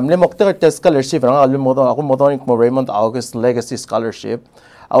 Mnemok the scholarship nga ako mo mo Raymond August Legacy Scholarship.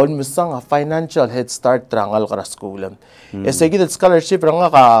 Awal misang financial head start trangal kara school. Sige scholarship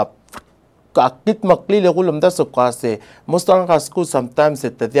nga kakit maklili kulam da so kasi most ang ka school sometimes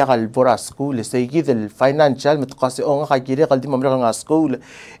it dia kal bora school sige del financial met kasi o nga kagire kal di mamra nga school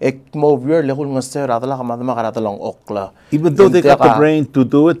mo viewer le kul nga sera dala ka madama karata lang okla even though they got the brain to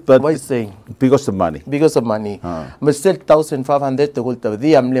do it but because of money but still 1,500 to kulta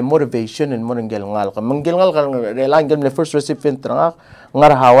di amle motivation and morangal ngal ka manggil ka relang le first recipient nga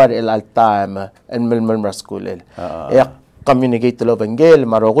hawar el al time and mel school el communicate to Lobangel,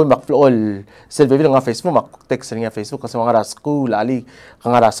 Maroko, Macflol, Silvia nga Facebook, Mac-text nga Facebook, kasi mga school, ali,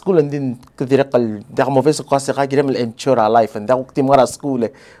 nga school, and din, kadirakal, di ako mo Facebook, kasi kagirem ensure life, and di ako tim nga school,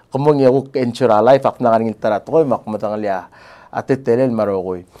 kumong yung ensure life, ako nakaringin tarato ko, makamatangal ya, at itelel,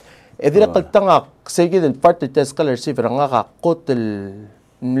 Maroko. Dirakal tanga, sige, part of the scholarship, nga kakotel,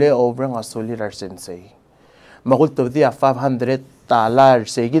 mle over nga Solilar Sensei. Makulto diya, $500,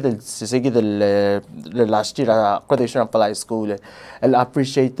 sige last year accreditation pala school el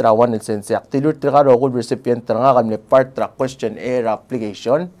appreciate ra one sense aktilur tra ro recipient nga kami part tra question air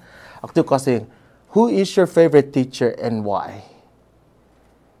application aktu kasi who is your favorite teacher and why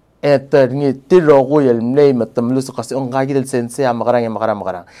ni tiro ko el name matamlus kasi ang gagidel sense makarang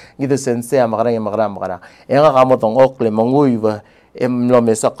gidel sense makarang nga kamotong okle manguy ba lo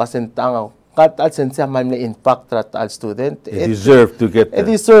mesa kasi tanga kat al sense man impact rat al student they deserve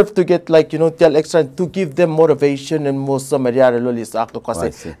to get like tell extra to give them motivation and most samariare lolis acto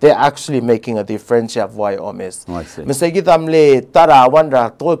kasi they're actually making a difference of why omes mesegi tamle tarawan ra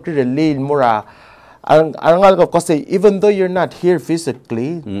to really mura ang ko kasi even though you're not here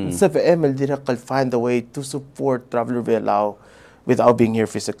physically sa ML directly find a way to support traveler belao without being here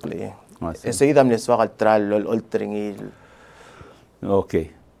physically mesegi tamle swakal tral lol altringil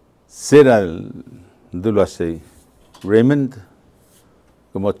okay Sera dulu say Raymond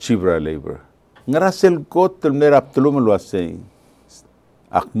como chibra labor. Ngarasel ko tulmer aptulum lo say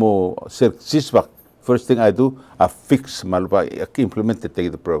akmo ser sisbak. First thing I do I fix malba implement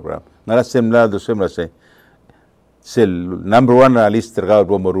the program. Ngarasem la do semla say sel number 1 list tergaw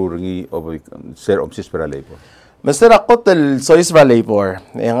bo morurungi of ser sisbra labor. Mr. Akotel Sois Labor,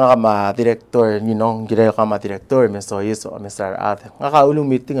 nga kama director, gira kama director, Sois o Mr. Ad. Nga kaulong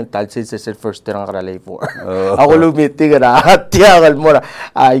meeting ang talsid sa first terang kara labor. Ako ulong meeting na tiyagal mo na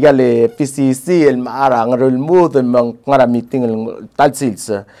igali PCC, el maara, nga role mood, nga meeting ang talsid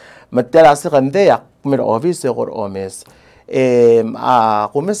sa. Matira sa kande, mer office or omes.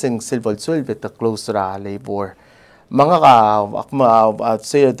 Kumising silval sulve ta close ra labor. Mga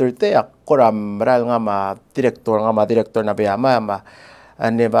say dirte koram maral nga director na bayama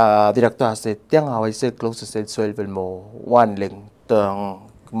director hase tiang haway say close sa level mo one link tang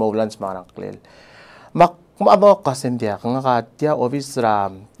mo lunch marang klel maabo kasi dia nga dia office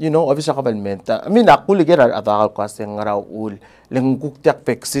ra office government I mean akuli gera atakal kasi nga raw ul leng guktiak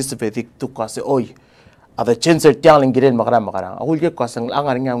pexis vedik to kasi oy ada chance tiang leng girel makarang akul ge kasi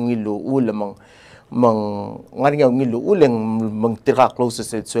angar nga ngilu ul ngaring ngilu uleng tira close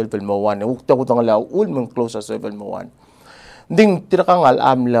sa level mo one ukta ko tang law ul close sa level mo one ding tira kang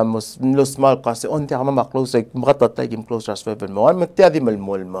amla los mal kasi on tiya ma close makatatay kim close sa level mo one magtiya di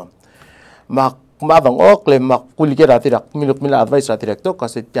malmol ma mabang okle makulikira tira mila advice sa director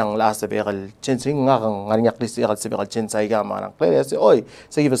kasi tiyang lasa bekal chensing nga kang ngaring klisi kal sa bekal chensay ga manang clear kasi oy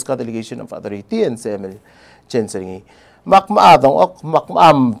sa give us delegation of authority and semel chensing makmaadong ok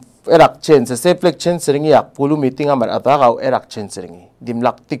erak chen se seplek chen seringi ak pulu meeting amar atagaw erak chen seringi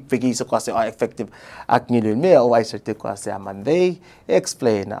dimlak tik pegi so kasi effective ak ngilul me o ay certi kasi amanday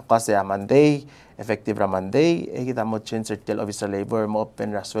explain kasi amanday effective ramanday kita mo chen certi officer labor mo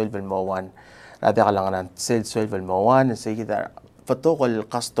open raswell mo one rada kalangan sales mo one se kita protocol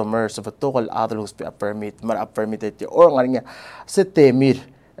customers protocol adults permit mar permitted or ngarinya se temir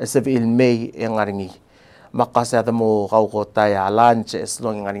se ilmay yang ngaringi makasada mo kau tayo lunch as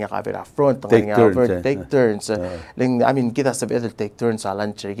long nga kabira front nga take turns ling I mean kita sabi take turns sa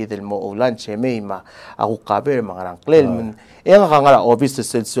lunch kita mo o lunch may ma ako kabir mga rangklel yang nga obvious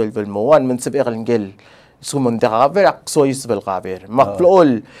sa self mo one man sabi kalingel sumanda ka kabir so isbel kabir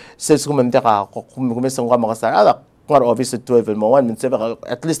makflol sa sumanda ka kumisang ka makasara ngar office 12 mo one minsan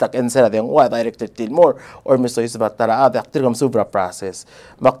at least ak insera de wa director till more or miso is batara ad actor kam subra process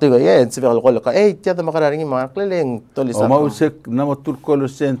maktigo yan sabi ko ka tiada makararingi mga kleleng tolisa o mausik na motul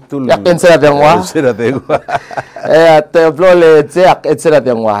kolosen tul yak insera de wa te blole jak insera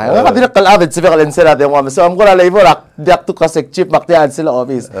de wa nga kal ad sabi kal insera de wa so am ko la labor ak dak tu kasek chip maktian sila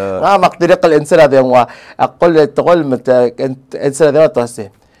office nga maktido kal insera de wa akol tokol mat insera de wa to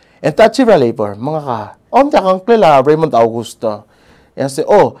se enta chip labor mga ka kang klela Raymond Augusto. Yan si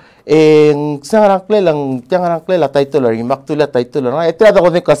sangarang klela titular, maktula titular. Ay ito ko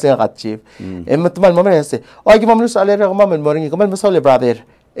din kasi nga chief. Matumal mo man yan gimamlo sa alera ko maman mo rin kamal masole brother.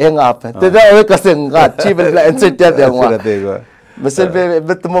 Up. Tada kasi nga chief la insert yan wa. Masel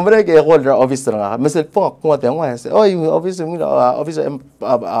bet mo man kay call officer nga. Masel po ko nga yan si officer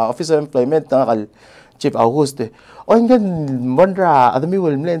employment nga kal Chief Augusto. Ingan mandra adami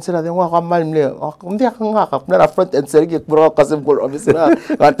wal mlen sila de wa kamal mle. Hindi ka nga kap na front and sergi bro kasi por officer.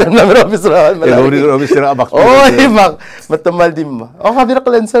 Katem na officer. Officer abak. Mak matamal dim. Kadira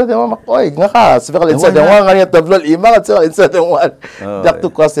kalen sila de wa nga ka. Sabi kalen sila de wa nga tablol ima at sila insert de wa.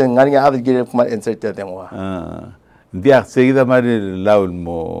 Dakto kasi nga adil gire kumal insert de wa. Dia seguida mari laul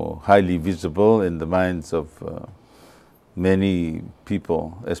mo highly visible in the minds of many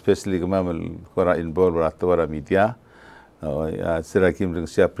people, especially kamamal kora involved with media. Sira kim ring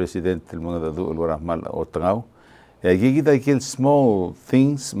siya president ng mga dadu wala mal otangaw. Gigita kil small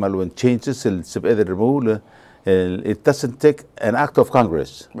things malwan changes sub either rule. It doesn't take an act of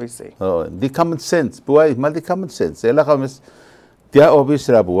Congress. We say. The common sense, buhay mal the common sense. Ela kamis dia obvious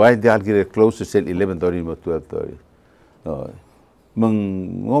ra buhay dia algire close to 11:30 mo 12:30.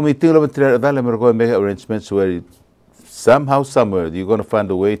 Mang meeting lo matira dala mer go make arrangements where somehow, somewhere, you're going to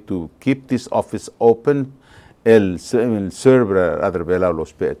find a way to keep this office open. El server other bela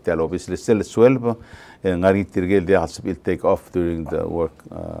los petel obviously still sueldo ngari tirgel dia will take off during the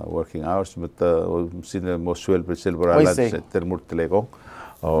working hours but sin mo sueldo silver ala ter murtlego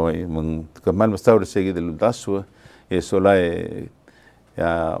o man kamal mastawr seguir del daso eso la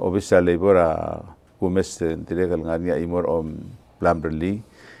ya obviously labora kumes tirgel ngari imor plumberly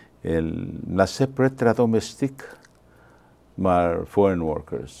el la separate domestic mar foreign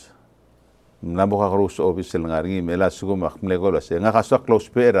workers namo ka cross office ngaringi mela sugo makmlego la se nga kaso close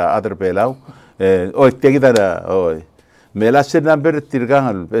pera other pelaw tegida mela se number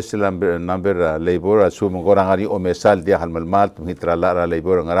tirgang bes number labor sumo gorangari o mesal dia halmal mal tum hitra la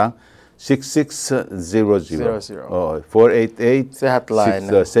labor ngarang 6600 488 say hotline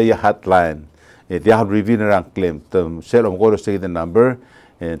say hotline dia have review rang claim tum selom goro say the number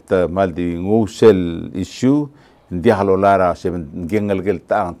mal di ngusel issue they're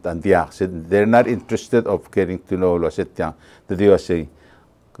not interested of getting to know lo setya the dia say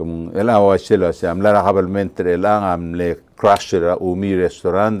kum ela wa selo se am la habal mentre la am le crusher o mi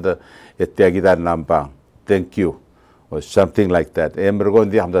restaurant etiagida nampa thank you or something like that embergon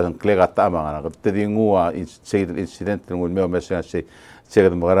dia am da klega tama ngana te ngua incident ngul me message say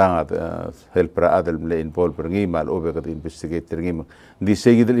segad magaranga helpra adel le involve ngi mal obe kad investigator ngi di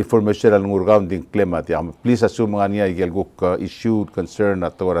segid information al ngurgaum din klemat ya please assume ngania igel guk issue concern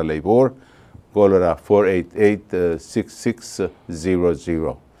at tora labor kolora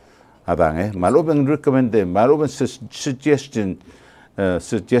 488-6600 adang mal obe recommend mal obe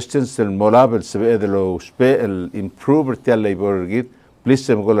suggestions el molabel sebe edelo spe el improve tel labor git please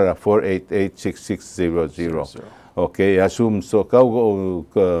sem kolora 488-6600 Okay, assume so kau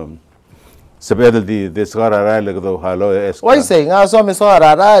sebedel di desgara rail do halo es. Why say nga so mi so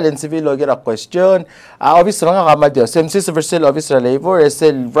rail in civil law get a question. Obviously nga kamadio same versel officer labor is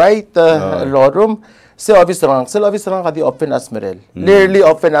right law room. Se officer nga kadi open asmerel. Nearly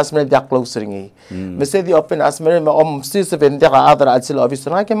open asmerel dia close ringi. Me say di open asmerel ma si vende ka other at sila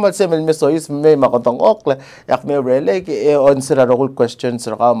officer nga kemal se mel me so is me makotong okle yak me rele ke on sira role questions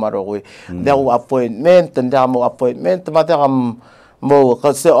ra ka marokoi. Dia appointment mo appointment mata kam mo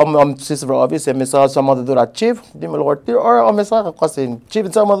kasi sis office mesa sama dura chief di malorti or mesa kasi chief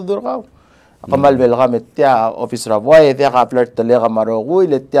sama dura ka kamal bel ka metya office raboy dia ka flirt tele ka marogu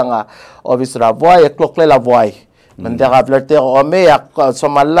ile tia nga office raboy klokle la boy manda ka flirt te o me yak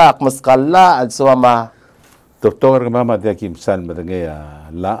somalak maskala al soma doktor mama dia kim san madange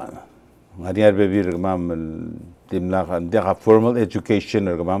la ngari arbe bir mam timla kan dia ka formal education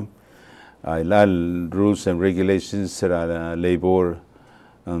mam ilal rules and regulations sera labor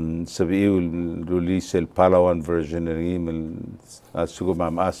sabi release el Palawan version email asugo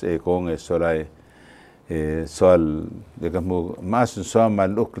mam as kong solai sol digamos mas so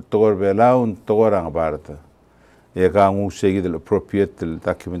maluk tor belaun torang barta ka ngu segi del appropriate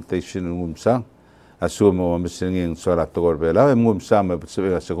documentation ngumsa asumo msingin sola tor bela ngumsa ma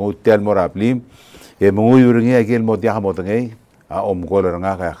sabi tel morablim mungu yuringi agel modia modangai goler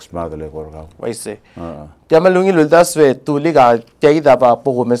nga ka xmad le gorga waise tiamalungi luldaswe tuliga tiida ba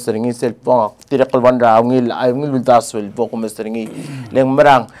pogo mestringi sel pong tirakal wandra ngil luldaswe pogo mestringi leng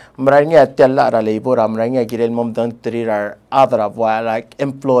marang atella ra labor amrang girel mom dan trirar adra wa like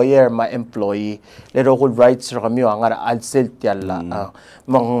employer ma employee le rogul rights ramyo angar al sel tialla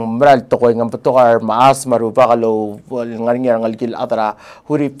mang maral to ko ngam potokar maas marupa kalo ngal gil adra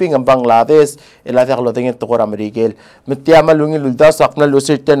huriping ang Bangladesh elata kalo tingin to ko ramrigel tiamalungi luldas akna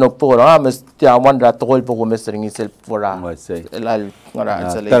lusirte no pora mas tiawan ra to ko mestring itself for elal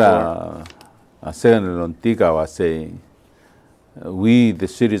ngara tara asen lontika wa say we the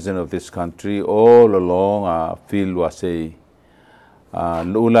citizen of this country all along feel wa say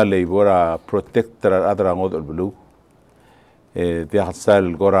lula labor protector other ngod blue dia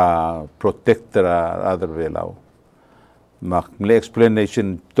hasal gora protector other velau mak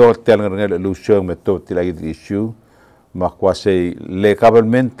explanation total ngel lusyong metot tilagi issue makwase le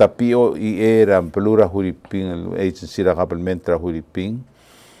government tapi era pelura huriping agency ra government ra huriping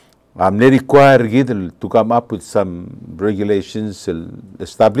ne require gid to come up with some regulations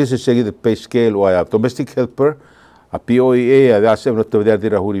establish a pay scale or a domestic helper a POEA ada se no to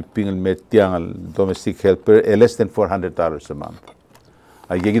dira huriping metiang domestic helper less than $400 a month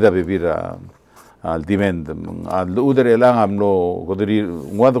ay gida bebira al demand al uder elang amno godri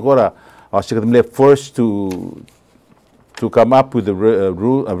ngwad gora asikadmle forced to come up with the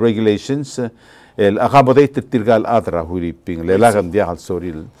rule regulations el accommodated tirgal adra huriping le lagam dia al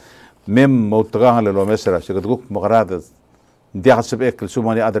soril mem motraga le lo mesra shikaduk magrada dia hasab ek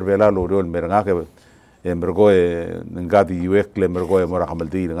sumani adr bela lo rol meranga ke mergoe ngadi yuek le mergoe mora hamal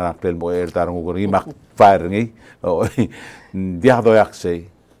di ngana tel mo er tar ngori mak fire ngi dia do yakse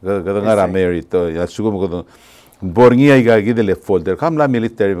gadangara meri to ya sugum godo borngi ay ga gidele folder kamla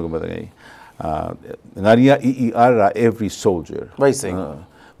military me godangai ngaria EER every soldier. Amazing.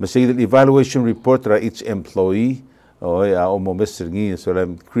 The evaluation report ra each employee o mo mestringi so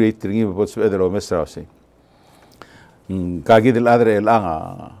I'm creating what's other o mestrasi. Kagi del adre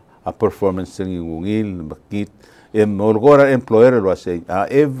elanga a performance ngil makit molgora employer lo say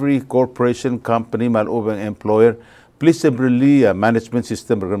every corporation company mal open employer please really management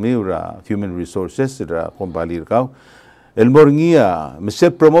system ra human resources ra kombalir ka el morngia mese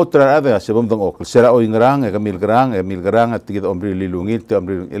promoter ada se bom dong ok sera o ingrang e mil grang at tigid omri lilungit te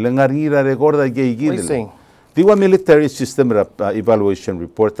omri elangarira recorda ge gidel diwa military system evaluation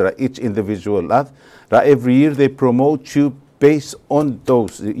report each individual every year they promote you based on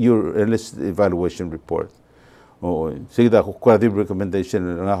those your evaluation report sigda ko quality recommendation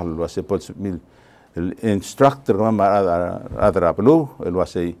ngahal wase pot mil instructor ma adra plu el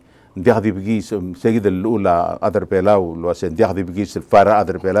wase ndiagdi bigis seguid الأولى other belau lo sen ndiagdi bigis fara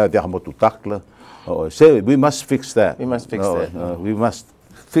other belau dia motu takla say we must fix that we must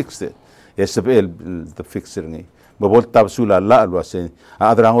fix it yes the fixer ngi babol tabsula la lo sen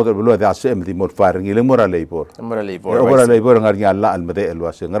adra ngodo belu dia sem di mol far ngi le mora labor ngarnya alla al made lo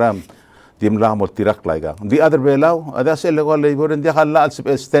sen ngram dim la mol tirak laiga di other belau ada se le labor dia alla al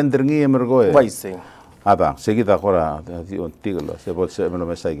standard ngi emergo ada seguida agora on tiglo se bol se me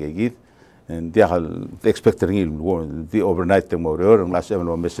mesa gigit en dia expect ringil the overnight tomorrow and last seven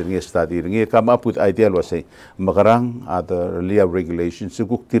messing study ringi come up with ideal was say magarang other lia regulations to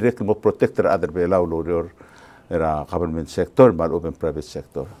cook direct mo protector other belau lor era government sector but open private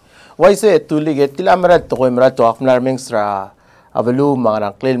sector why say tulig tilamrat to imrat to akmlar mengsra avalu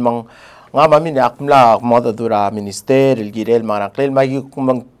mga klel mang nga mami ni akmla modadura minister el girel mga klel magi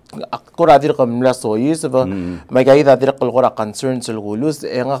kumang akura dir kamla soyis ba magay da dir qalqura concerns el gulus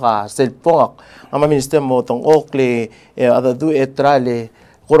nga ka selpong ama minister mo tong okle ada du etrale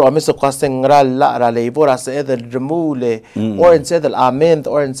qura ameso qaseng ral la ra labor as either remove or instead el amend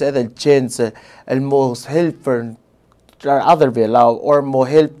or instead el change el most helper other belau or mo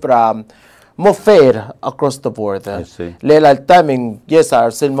help mo fair across the board. Lelal timing yes our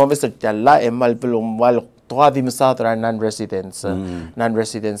sin mo Mr. Talla emal belum wal tuadi misatra non-residents,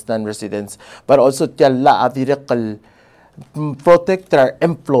 non-residents, but also Talla adirikal protect our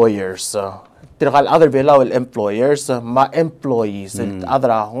employers. Tirakal other belau employers, ma employees,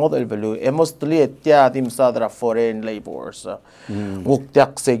 other ngod belu, mostly tia dim sadra foreign laborers.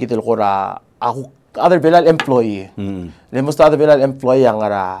 Wuktiak segidil kora aku other belal employee. Lemos other belal employee ang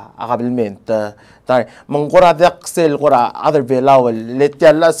ara akabilment. Tay mangkora dak sel kora other belau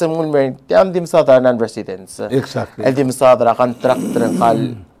letya la semun men tiam dim sadra non-residents. Exactly. Dim sadra contractor kal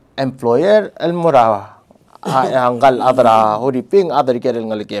employer el mura anggal other horiping other kerel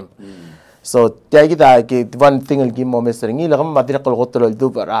ngalikem. So tiagi da ki one thing al gimo Mr. Ngila kam madira kol gotol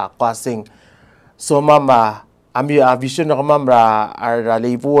dubara passing so mama ami a vision na kamamra ar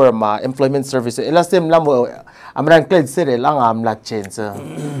labor ma employment services elastem lamo amran kled sere lang am la change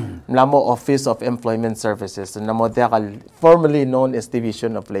lamo office of employment services namo dakal formerly known as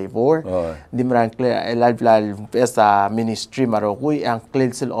division of labor dimran kled elal pesa ministry marokui ang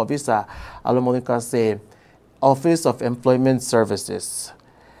kled sil office alamo kasi office of employment services.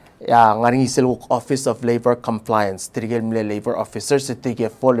 Ngaring isiluk Office of Labor Compliance, tirigil mle labor officers, tirigil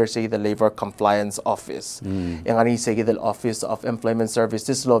folder sa the Labor Compliance Office. Ngaring isigil the Office of Employment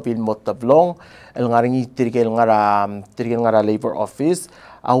Services, lobin mo tablong, ngaring tirigil ngara Labor Office,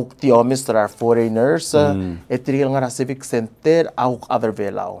 awuk tiomis are foreigners, tirigil ngara Civic Center, awuk other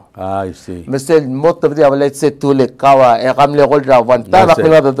belau. I see. Misal mo tabdi let's say tulik kawa, kamle kol ra one time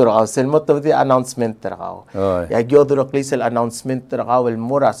akila daduro sel mo tabdi announcement taraw. Ya gyoduro klisel announcement taraw el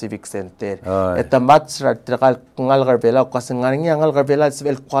mura Civic Center. Eta match trakal ngal garbela kasi ngaring ngal garbela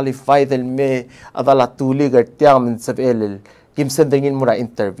sel qualified el me adala tulig tiam sel kim sendingin mura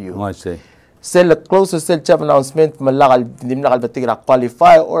interview. I see. Sel closest sel chap announcement malakal dimlakal batigra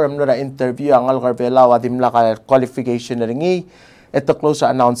qualify or amnura interview ngal garbela wa dimlakal qualification ringi. Ito close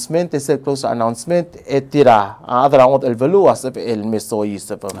announcement, ito close announcement, etira adra ngot el velu asap el mesoyi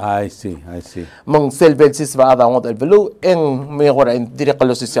sapam. I see. Mang selbensis ba adra ngot el velu eng may kora dire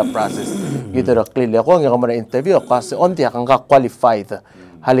kalosisya process. Gidera clearly ko nga kamara interview kasi onti kang ka qualified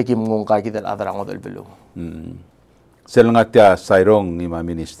halikim ngong ka gidel adra ngot el velu. Sel ngatia sairong ni ma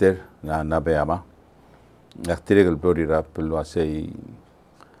minister na nabayama. Aktirigel borira pelo say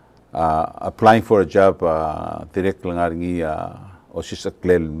applying for a job direct langaringi osis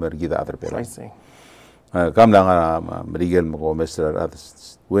klel mergida other pera. I see. Kam lang merigel mo Mr.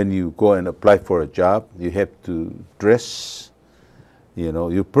 When you go and apply for a job, you have to dress. You know,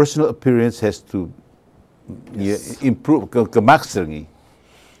 your personal appearance has to improve. Kamaxer ngi,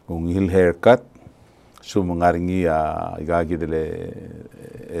 kung hil haircut, so mangaringi igagi dele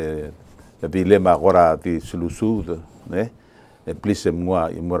bile makora ti sulusu, ne? Please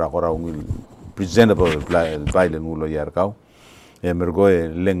moi imura kora ungil presentable violent ulo yarkau.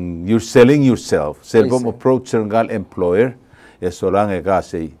 Mergoy you're selling yourself. Selbom approach ngal employer solang ega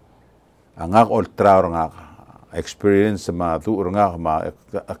say angak ultra ngak experience ma tu ngak ma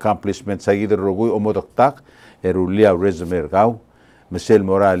accomplishment sa gider rogoy omodoktak erulia resume kau mesel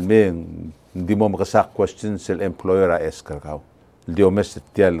moral me hindi mo makasak question sel employer ask kau diomes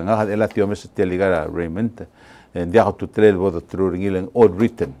tiel ngak ela diomes tiel ligara Raymond and they have to tell what the true ringil all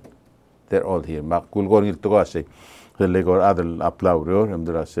written. They're all here. Makul gorngil to go say the legor adel applaudior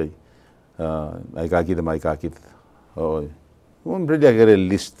amdra say I kakit oh really a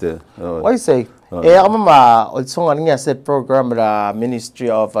list Why say mama also nga set program ra Ministry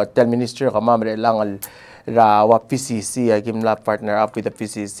of kamamre lang ra wa PCC agimla partner up with the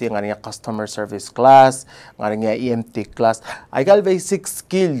PCC nga customer service class nga EMT class I got basic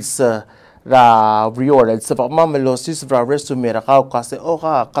skills ra rewarded sa pagmamalosis ra resume ra kasi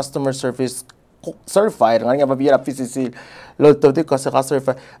customer service certified nga mabiyara PCC lo to di kasi ka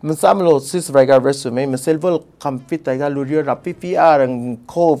certified mansamlo sis ra resume maselvol compete ga lurio na PPR ang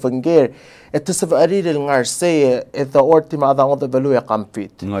cove ang gear ito sa ariril nga say ito ortima adang ito balu ya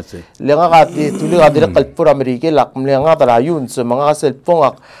compete lenga kati tuli ga dire kalpura amerike lak lenga tarayun sa mga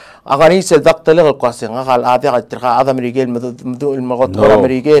cellphone akani sa daktale kasi nga kal ate ka trika adam amerike madu magot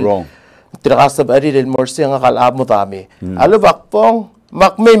amerike trika sa ariril morsi nga kal amo tami alo bakpong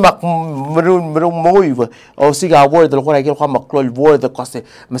Makmay marun moy o siga word lo ko nagil ko maklol word kasi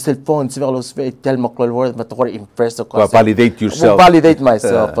masel phone siya lo tell maklol word matukor impress ko validate yourself validate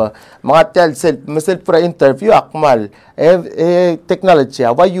myself mga tell self masel para interview akmal technology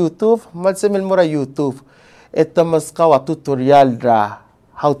wa YouTube malsemel mura YouTube ito mas kawa tutorial ra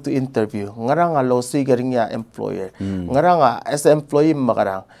how to interview ngarang lo siga ring ya employer ngarang as employee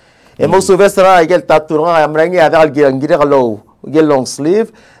makarang Mo suvestra igel tatu nga amrangi ada kal gire kalo gel long sleeve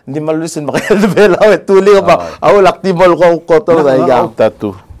hindi malusin makaya belaw tuli ba aw laktimol ko to daiga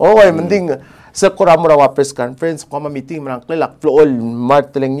tatu okay mending sa kuramura wa press conference kuma meeting man klak flool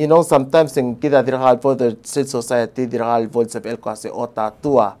marteling sometimes in kita dirhal for the society dirhal for sa el kasi o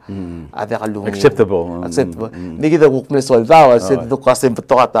tatua ada kalung acceptable hindi kita kukme soldaw sa do kasi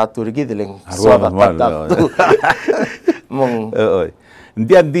to tatu gidiling so tatu mong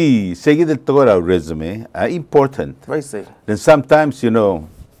hindi andi seguir el togora resume important right say then sometimes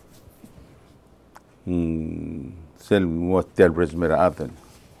sel mo tel resume ra aten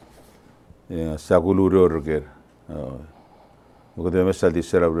saguluro ger Mukademe sa di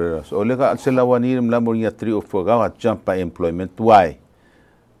serabreras. Olega sila wanir mlamor niya 3 o 4 gawa jump by employment. Why?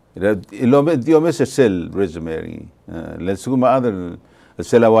 Diome se sel resume. Let's go ma other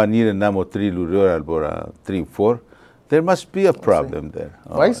sila wanir namo 3 luro albora 3 4. There must be a problem there.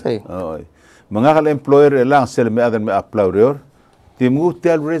 Why say? Mga kal employer lang sila may other may applaudior. Timu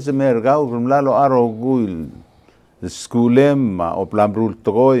tel resume gaw lalo aro guil Skulem o plambrul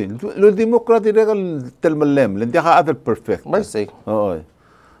togoy. Lo demokrati regal telmalem. Lendi ka other perfect. I see. Oo.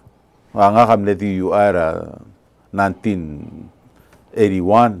 Nga kam leti you are 1981.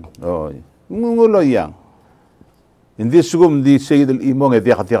 Oo. Ngulo yang. Hindi sugum di sayid imong edi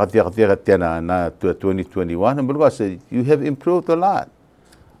kati na 2021. Ang bulwa say you have improved a lot.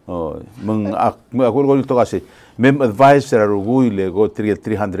 Oh, ako to kasi mem advisor rugui le go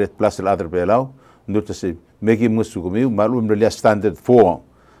 300 plus other belaw. Nurta say making musugumi malum relia standard 4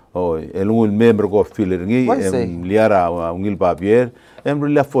 elungul member go fileringi liara ungil babier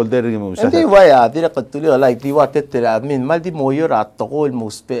relia folder ngi musa hindi waya dira katuli like di watetera min maldi moyo ratto kol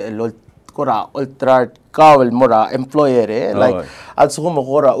muspe lol kora ultra kawal mora employer like at sumo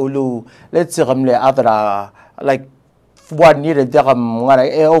kora ulu let's say kamle adra like 1 year dia kam ngara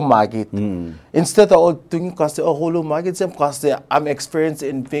magit instead of doing kasi hulu magit sem kasi I'm experienced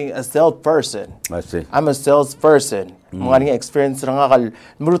in being a salesperson. I see. I'm a salesperson. Mga experience nga kal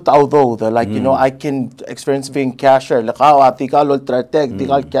murutaw though like I can experience being cashier like tikal ultra tech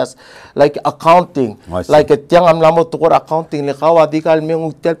tikal cash like accounting like tiang am lamo tukor accounting like tikal me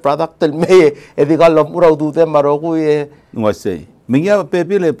hotel product tel me edikal muraw du dem maroku I see. Minha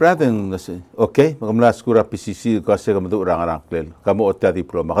pepile praten okay makamla skura PCC kasi kamu orang klel kamu otta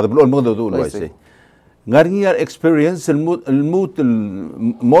diploma kada belum mo do lo say ngaringa experience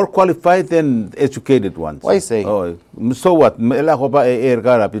more qualified than educated ones. Why say so what mela ko ba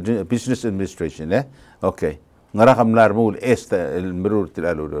gara business administration okay ngara kamlar mo esta el merur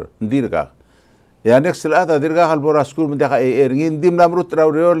tilalo ndirga ya next lata dirga halbora school mo daka ngin dim namrut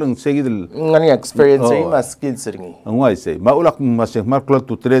rawreol ng segidel ngani experience mas skills ringi angway say maulak mas marklot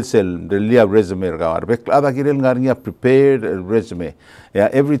to tresel relia resume gar bek ada kirel ngarnya prepared resume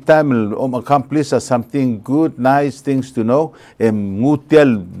every time accomplish something good nice things to know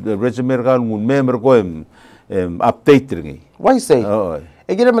mutel resume gar mun member ko update ringi why say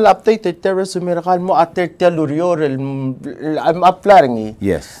Egera mal update resume rakal mo ater telurior I'm uploading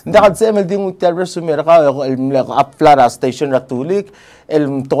yes ndakad sa ML ding resume rakal upload station ratulik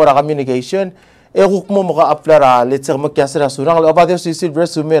el tokora communication kuk mo maka-upload let's say magkasira surang about si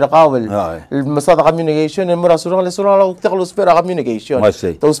resume rakal masada communication mura surang teklos pera communication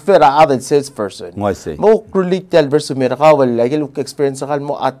those pera other salesperson mo relate resume rakal like experience rakal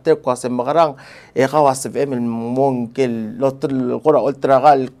mo ater kasi makarang kawas ML mong kel lotr kora ultra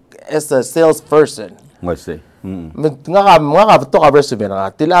as a salesperson. I see. Nga to ka resume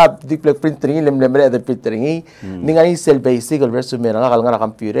nga tila diplomat printing lemlemre other printing ni nga sel basic resume nga kal nga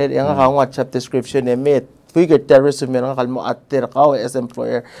computer nga nga job description met figure resume nga kal mo atter ka as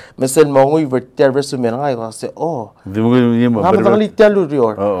employer mesel mo ngui resume nga kasi nga madali telo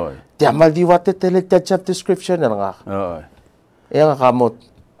rior tiamal di wate tele job description nga nga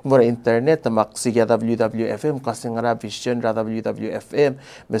kamot mura internet tamak siya WWFM kasi nga vision ra WWFM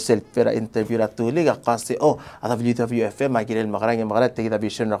mesel pera interview ra tulig kasi WWFM magirel makarang tigita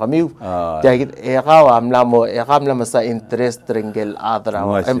vision ra kami tiagit amlamo sa interest ringel adra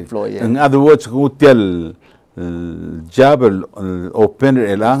employer in other words kutel job open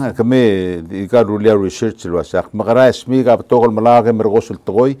elang kami ikarulia research wasak makara smi ka tokol malaka mergosul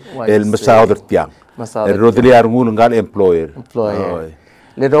toy el masader tiang el rodriar ngul ngal employer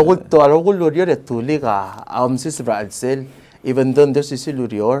le rogul to rogul lorior tuliga sis bradsel even though there's is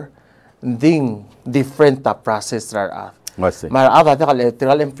lorior ding different process ra mar ava ta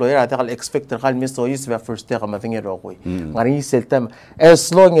electrical employer ata kal expector kal miso is the first day kamating rogoy ngari seltam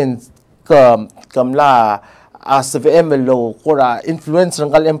as long as kamla as of MLO kora influence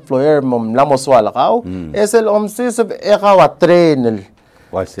ng kal employer mom lamos wala kao esel sis ekawa train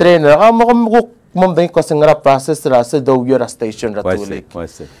trainer mo bem ko sa process ra sa do your station ra tulik.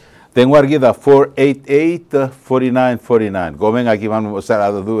 Tengo aqui da 488-4949. Como aqui vamos usar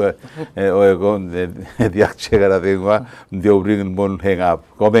a do o com de chegar a tengo de abrir um bom hang up.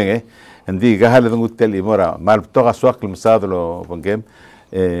 Como Hindi kahal ng hotel imora mal toka swak lumsado lo pangkem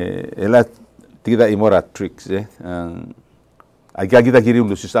ela tida imora tricks Agi kita kirim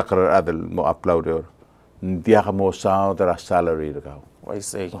lu sisakar adal mo applauder. Dia ka mo sound ra salary ka. I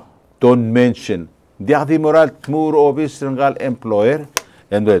say. Don't mention. Dia di moral tmur office ngal employer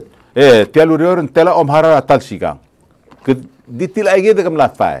and that tialurior tela omhara talsigang. Ditil age de kam la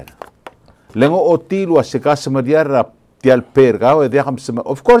fire. Lengo otil wa sekas madiara tial per ka dia kam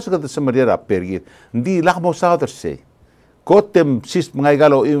of course ka sa madiara per git. Di la mo sound se. Kotem sis mga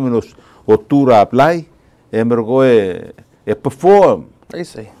galo imunus o tura apply emergo perform. I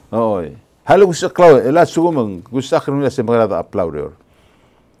say. Oh. Halo gusto klaw ela sugumang gusto akron sa mga applauder.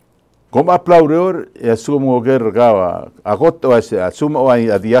 Como aplaudior sumo ger gawa agot o sumo ay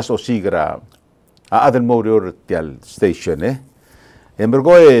adias o sigra a adel morior tial station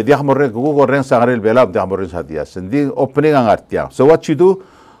Embergo dia morren gugo ren sangarel belab dia morren hadias ndi opening ang artia. So what you do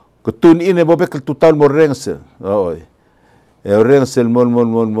kutun in bobek total morren se rensel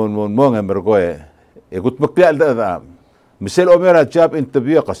mon embergo gut maklial da misel omera job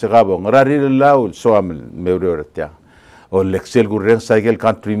interview ka sigabo ngarari laul so am morior tia o lexel gurren cycle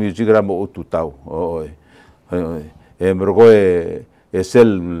country music ramo ututau mergo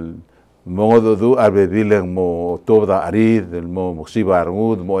esel modo du arbebileng mo toda arid mo moxiba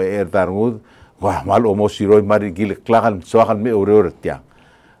arngud mo darngud wa mal o mo siroi mari gil klagan soakan me ururtia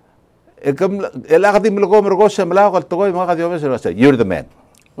ekam elagati mlgo mergo semla kal toy mga kadiome se you're the man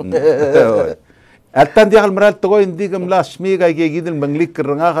Altan dia kal maral toy indi kam lasmi ga gidel manglik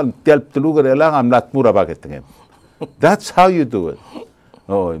ranga kal tial tulugar elang am lat mura baget ngem That's how you do it.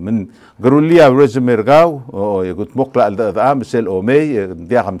 من قالوا لي resume رجاو يقول مقلع الدعم سل أمي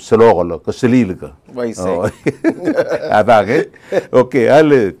ديهم سلوغلو كسليلك. ويسي. هذاك. أوكي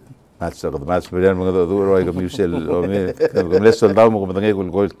هل ما تسقط ما تسمعين من هذا دور وايد كم يسل أمي كم لسه الدعم ممكن تنقل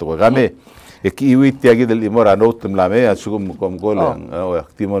يقول قول تقول كمي كيوي تيجي الإمارة نوت ملامي أشوفهم كم قول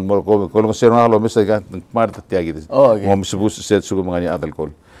اختيم المر كل مسير ما له مثل كان ما تيجي. ما مسبوس سيد شو مغني هذا الكل.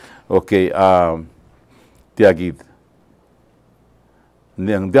 أوكي تيجي.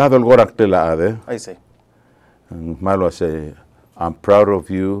 Yang dia dal gorak tela ade. I say. Malo say, I'm proud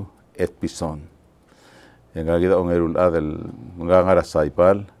of you et pison. Yang agida ongerul adel ngara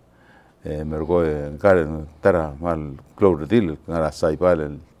saipal. Mergo ngare tara mal cloud deal ngara saipal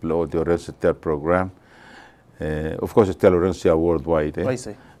el lo de resetter program. Of course, it's Tolerantia worldwide. I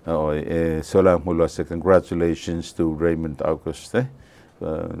say. Sola mulo say congratulations to Raymond August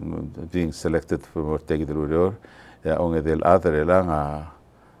being selected for take the Lurior. Onge del other elanga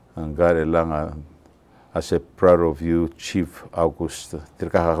angar elanga as a proud of you Chief August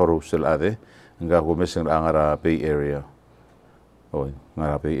tirka harusel ade nga gomesen angara Bay Area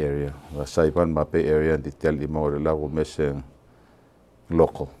ngara Bay Area saipan ma Bay Area ditel di mo la gomesen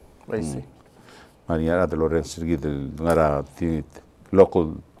local maniera de Lorenzo gidel ngara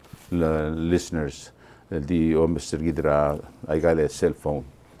local listeners di omester gidra aigale cell phone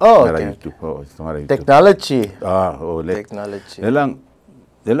okay. Technology. Technology. Elang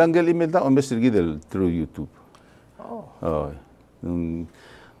gel email da omesir gidel through YouTube.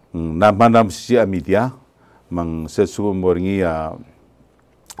 Namanam si media mang sesu morngi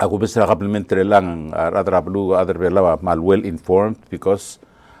aku besar complementary lang adrablu adrabela mal well informed because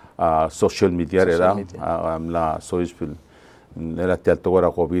social media era la soispil nela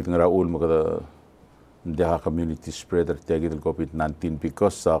tialtora covid ngara ul magada the community spreader tagged COVID-19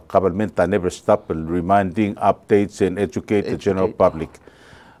 because government never stop reminding updates and educate the general public.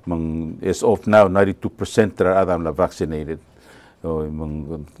 As of now, 92% are vaccinated.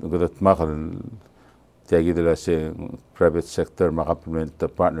 Tagged as a private sector complement the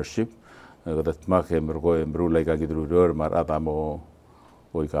partnership. That mark emro like agidruder mar adamo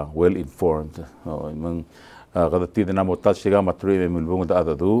well informed. Kada tidak nama otak sih kan materi memilbung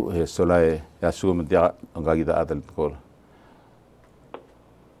ada tu, solai ya suku mentia angka kita ada kol.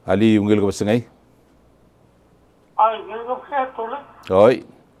 Ali unggul ke pasengai? Unggul ke pasal tu le. Oi.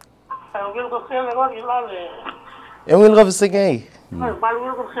 Unggul ke pasal lagi ilale. Unggul ke pasengai?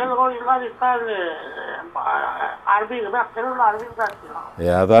 Unggul ke pasal lagi ilale tal arbi kita kerana arbi kita.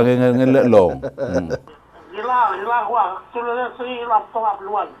 Ya, ada yang long. Ila wah, tu le sih laptop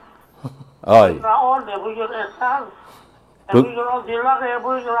upload. Oi. Raon de bujur esal. Bujur dila ke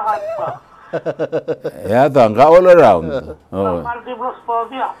bujur apa? Ya, dah enggak all around. Multiple sport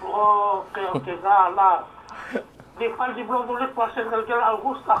dia. Okay, gala. di fal di blog ulit kuasin kalkil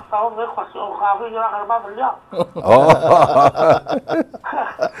August tahun may kuasin o kami nila kalma baliya. Oh.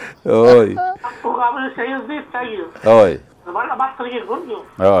 Oi. O kami sa iyo di tayo. Oi. Naman abat tingin gunyo.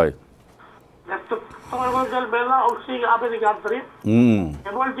 Oi. Nagtuk tunggal del bela o si abe ni gadrit.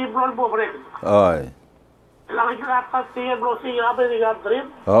 Ebol di blog bo break. Oi. Lagi kita tingin blog si abe ni gadrit.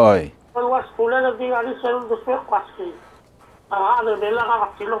 Oi. Kalau was kuliah nanti kali selalu dusuk kuasin. Ada bela kan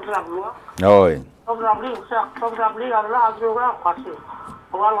kilong terlalu. Oi. Probably adalah juga kasih.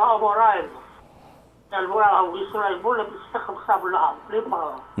 Walau orang yang luar Israel boleh bisa kesabaran,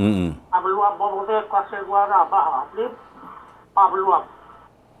 lima. Abluap boleh kasih luar apa? Lima, abluap.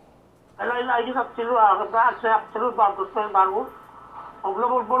 Kalau ini lagi tak keluar, kerana saya keluar baru baru.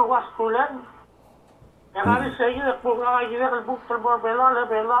 Belum boleh was tulen. Yang hari saya ini program lagi ni kalau bukan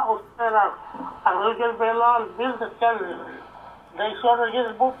bela, Australia, Amerika bela, bil terkal. Nation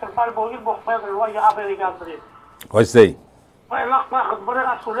is book terpal bogil book pada luar yang Amerika beri. What's say? Elak lah kemudian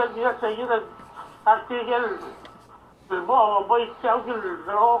asulan dia saya artikel boy cakil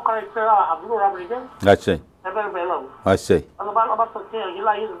lo karakter ablu Amerika. What's say? Bela. What's say? Kalau baru apa terkira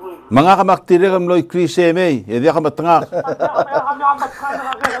gila ini boy. Mga kamaktire kam loy krise may, hindi ka matangak.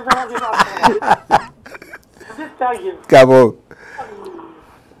 Kabo.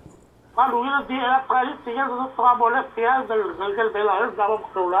 Kalau ini dia kali tiga tu tak boleh tiada galgal bela dalam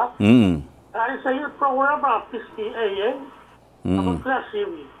keluar. Hari saya program apa PCA ya. Apa kelas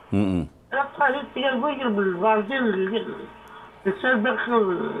ini. Kali tiga boleh berbanding Saya berkata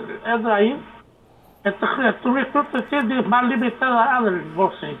Edraim. التخليط تريد تدي مالي بيتها هذا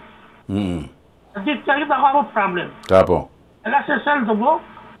البورصي. دي تجد هذا problem. Kabo. الأساس الدبو.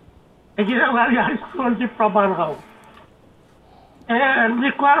 يجي يقول يا سكول دي problem هاو.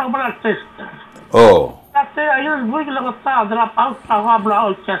 require about test. Oh. Tapi ayah buat lagi tak drop out tak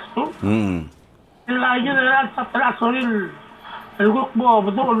bela test tu. Illa ayah ada setelah soril, elok bo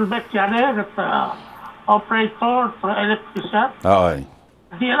betul bercakap kata operator electrician. Oh.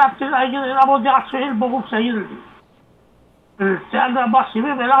 Dia nanti ayah abo dia soril buku saya. Saya basi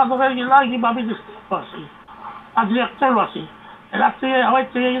bela tu lagi babi discussing. Director basi. Nanti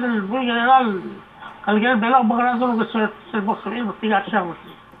awak saya buat general. Kalau bela bergerak tu serba soril tidak siapa.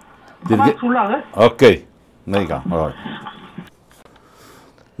 Okay. Naiga. Alright.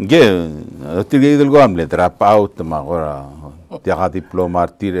 Tige del guamle drop out magora. Tiaga diploma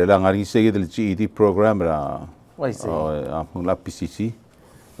tire la ngari sege del GED program ra. Wai se. Apung la PCC.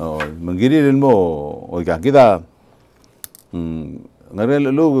 Mengiri del mo oiga kita ngare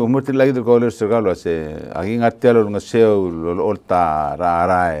lu umurti lagi del college sergalo se agi ngatelo ngaseo olta ra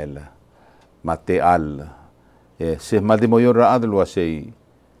rael mate al se madi moyor ra adlu wasei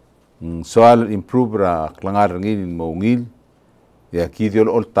soal improve ra klangar ngil mo ngil ya kidiol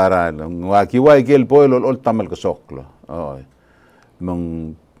oltara wa kiwai gel boil ol tamal ko soklo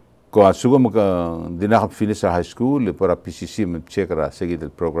mong ko asugo mo dina finish high school para PCC mo check ra seguir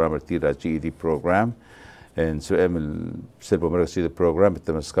el program tira GED program and so emil serbo mo the program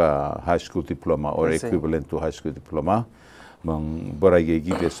tamaska high school diploma or equivalent to high school diploma mong boray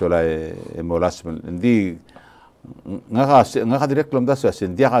gide sola molas ndi ngaha direct lom daso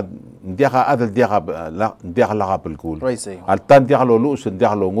asin dia adal dia la gapel kul altan dia lo lus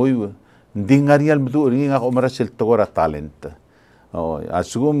dia lo ngoy ndingarial mdu ringa ko marasel togora talent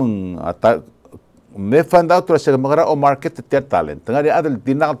asugum ata me find out ra se magara o market ter talent ngari adal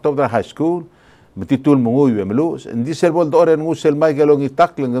dinal top high school metitul mongoy melu ndi selbol dore ngusel mai galong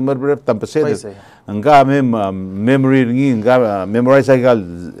itakl ngamar tampesed nga memory ringi nga memorize gal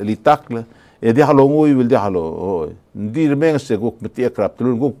litakl ديحلو موي والديحلو ندير مينس يقول متي أقرب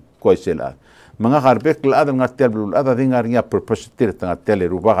تلون يقول كويس الآن ما غاربك الأذن غارتيل بلو الأذن ذي غارنيا purpose تير تغارتيل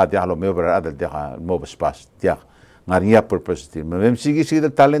روبا غاديحلو ميبر الأذن ديحا مو بسباس ديح غارنيا purpose تير ما بمسيجي سيد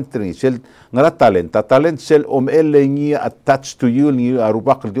التالنت تري سيل غرا talent سيل اللي ني attached to you ني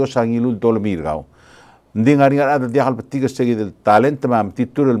روبا قلديو سانيلو دول ميرغاو ندي غارنيا الأذن ديحل بتيجي سيد التالنت ما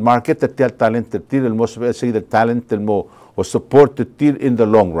متيتور الماركت تيل talent تير الموسبة سيد التالنت المو وسبورت تير in the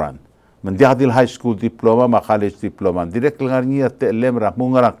long run من دي هذه الهاي سكول دبلوما ما خالج دبلوما ديريكت لغارنيا تقلم راه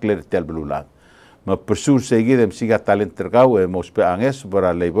مونغرا كلير تيل بلولاد ما برسور سيجي دم سيجا تالنت ترغاو موسبي انغس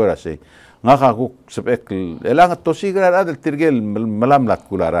برا ليبورا سي غاخا كوك سبك الا توسيغرا هذا الترجل ملاملات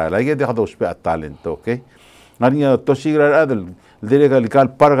كولارا لا يدي هذا سبي التالنت اوكي غارنيا توسيغرا هذا ديريكا لقال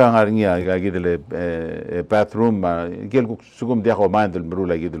بارغا غارنيا غاغي دل باثروم جيل كوك سوغم ديخو ماند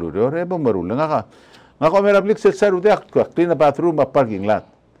المرولا يدلو ريو بمرول غاخا ميرا بليك سيرو ديخ كلين باثروم باركينج لات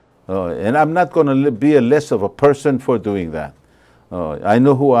and I'm not going to be a less of a person for doing that. I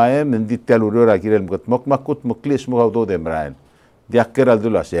know who I am and detail urora kirel mok makut moklis mo do de mrael. Dia keral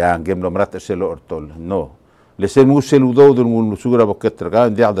dula se angem lo mrat se lo ortol. No. le se musel udo do ngun sura boketra ka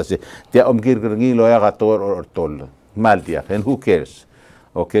ndia da se dia omgir ngi lo ya gator or tol mal dia, and who cares?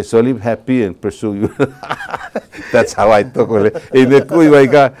 Okay, so live happy and pursue you. That's how I talk. In the kui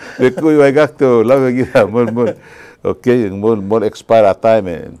waiga to love gira mol. Okay, mol expire at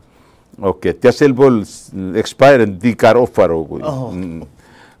time. Okay, tiasel bol expire and di car offer.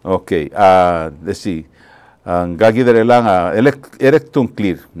 Okay, let's see. Ang gagi dere lang electron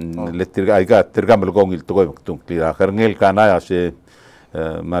clear. Letir aiga tergamel gongil to go clear. Karngel kana se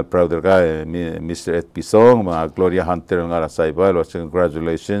my proud guy, Mr. Ed Pisong, my Gloria Hunter and Ara Saibal,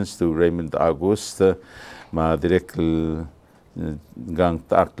 congratulations to Raymond August, my direct gang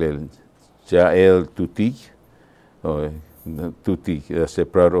takle, Jael Tuti, Tuti, say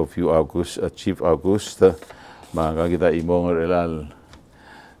proud of you, August, Chief August, my Gagida Imong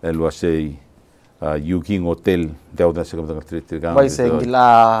El Wasay, Yuking Hotel, Dauda Second Street, Gang.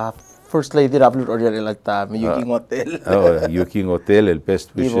 First Lady Rablut Oriel Alta, Yuking Hotel. Yuking Hotel, El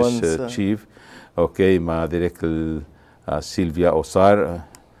Best Wishes Chief. Okay, ma direct Sylvia Osar.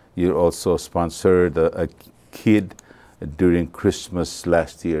 You also sponsored a kid during Christmas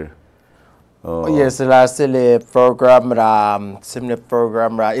last year. Yes, last program similar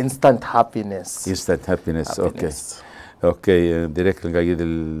program Instant Happiness. Instant Happiness. Okay. Okay, direct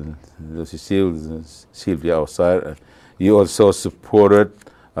Sylvia Osar. You also supported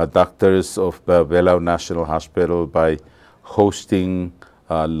doctors of Belao National Hospital by hosting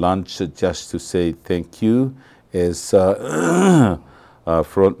lunch just to say thank you as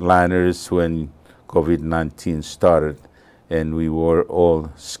frontliners when COVID-19 started, and we were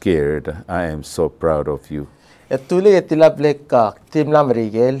all scared. I am so proud of you. Tuli etilablek ka team lam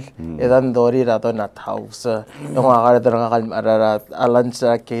rigel edan dori rato nat house yung akara drang kalmararat alan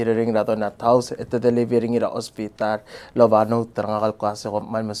sa catering rato nat house ito delivering ira hospital lovano drang kalkwase ko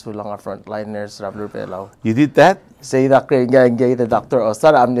man masulang frontliners Rabler Belao. You did that? Say that the doctor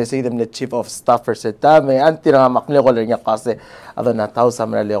Osar amne say them the chief of staff for seta may anti nga makle ko nya kasi adon nat house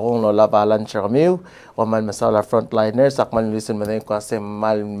amra le kong lola balan siya kami o man masala frontliners akman listen man ko kasi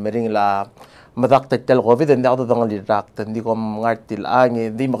mal mering la madaktek tel COVID hindi ako tong lirak hindi ko ngartil ang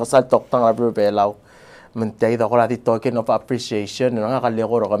hindi makasaltok tang Rabler Belao mentay da ko rati token of appreciation nga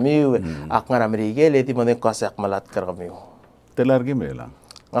kaleko kami ak nga Amerigel edi mo ne kasi ak malat kar kami telargi me lang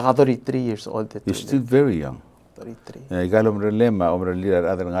nga 33 years old you're still very young 33 galom relema lirar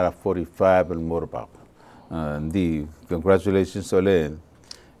adar nga 45 el morba ndi congratulations ole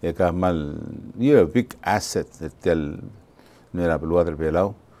kamal you're a big asset tel nera Rabler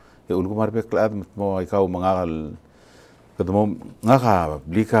Belao ulgo marbe klad mo ikaw mangal kadmo ngaka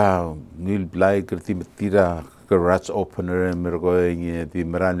blika nil blai kerti metira garage opener mergoing di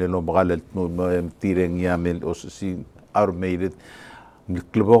merane lo magal mo tireng yamel osi automated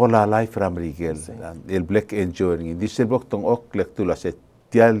klubo la life ramrigel el black enjoying di selbok tong ok lektula set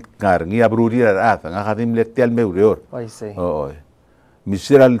tial ngar ngi abruri at ngaka dim lek tial meurior oi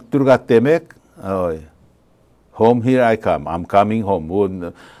miseral turga temek oi home here I come, I'm coming home.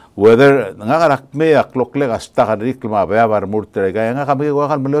 Whether ngakarak me aklokle hasta kanrik ma baya bar murtre ga nga kami wa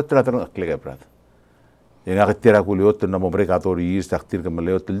kan meliot tra tra klega brat nga kitira kuliot na mo brekatori is taktir ka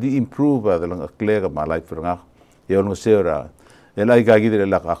meliot di improve adalang klega ma life nga yon sera elai ga gidre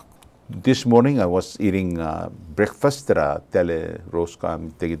la this morning I was eating breakfast tra tele roast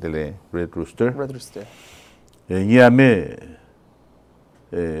kam tegitele red rooster nya me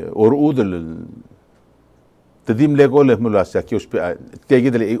or udel تديم لقوله ملاسة كيوش تيجي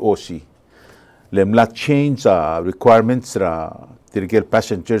دل AOC لم لا change requirements را ترجع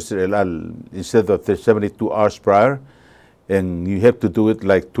passengers instead of 72 hours prior and you have to do it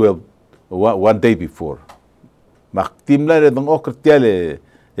like one day before maktim la redong okrtiale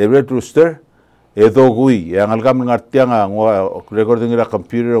red rooster edogui yang algam ngartiang recording ra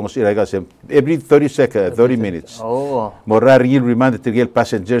computer ngos iraga every 30 minutes morar real remind tرجع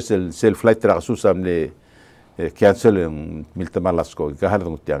passengers self flight ra susam le cancel yung miltamalasko kahal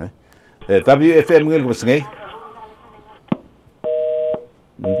ng tiang WFM ngel gusngay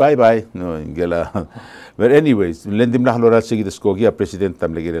bye no ingela but anyways lendim la halora segi deskogi a president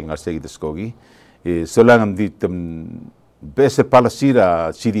tam legel ngar segi deskogi so lang am dit best palasira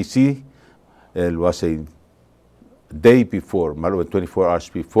CDC el was a day before 24 hours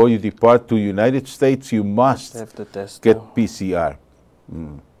before you depart to United States you must have to test get PCR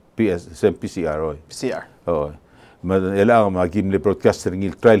PCR Oh, ela magim le broadcaster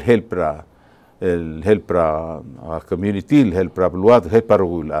ngil trial helpra el helpra community el helpra bluad helpra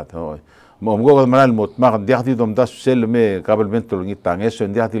rulat mo go manal mot ma diati dom das sel me kabelmento ngi tangeso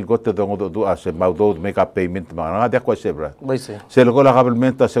diati el gote do ase maudo make up payment ma na dia ko sebra sel go la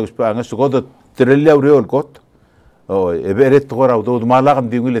kabelmento se uspa ngeso go trelia uriol got oh eberet tora do malakan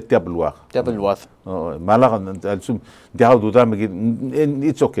dingil tiabluak Tabelwath. oh malakan alsum dia do da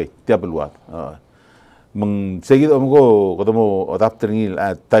it's okay tiabluak mang seguido amgo kodomo adapting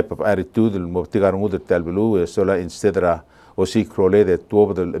a type of attitude el motigar ngud talblu sola instead o si crole de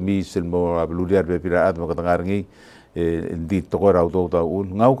todo el mis el mo abludiar be pira admo katangarngi di tokora do da ul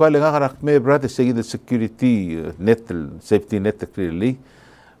ngau ka lenga karak me brate seguido security net safety net clearly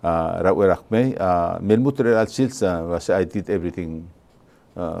Rawerak me, Melmutre al Silsa was I did everything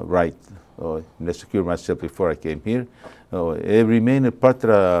right. I secure myself before I came here. I remain a part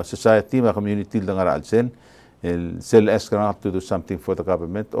of society, my community, el sel ask to do something for the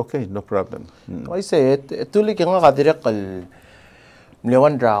government. Okay, no problem. I say it. Tuli kanga kadirek al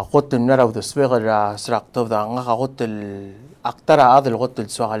mlewandra hotel naraw the swagera srakto da nga hotel aktara adel hotel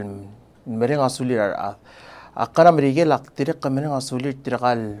swal meringa sulir akana merigel aktirek kamenga sulir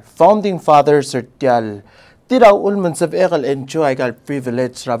tirakal founding fathers tial tira ulman sab egal enjoy gal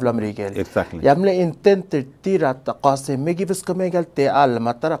privilege rabla merigel Exactly. Yamle intent tira taqase megibes kamegal te al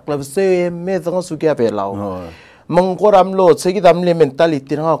matara klabse medanga sugya belaw mangkoram lo segi damle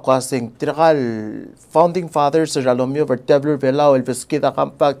mentality nga kasing tirakal founding fathers ralomio vertebral belaw el beskita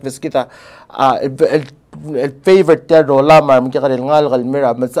compact beskita el favorite terro lamar mkikal ngal gal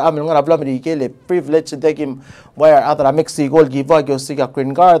mira sa amin nga rabla merigel privilege dekim wire other Mexico giva go siga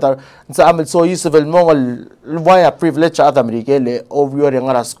green guard sa amin so usable mongol wire privilege other merigel over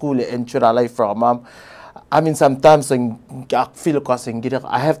nga school ensure life from I mean, sometimes I feel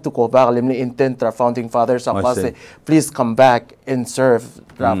I have to go back. Let me intent our founding fathers. Please come back and serve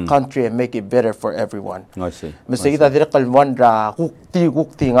the country and make it better for everyone. I see. Masakita dire kalwandra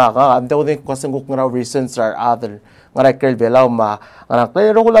kukti nga ka. Ang daw din kasi ngukngra reasons are other. Nga kay belaw ma. Nga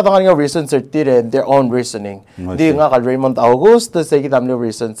kay ro kula nga reasons are tire their own reasoning. Di nga kal Raymond Augusto sa kita amno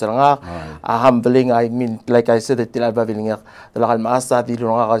reasons nga humbling. I mean, like I said, tila ba biling dalakal maasa di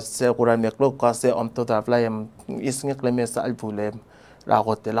ro nga kasi kuran meklog kasi to the is nga kleme sa albulem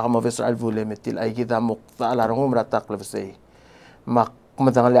rakot la mo ves albulem til ay kita mo ta la rong mratak levse mak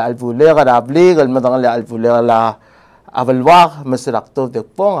madang le albule garabli gal madang le albule la avalwa masrakto de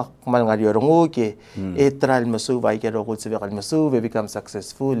pong mal nga yorong ke etral masu vai ke ro kut se masu we become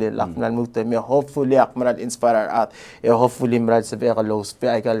successful laknal mo me hopefully akmal inspire at hopefully mrad se gal los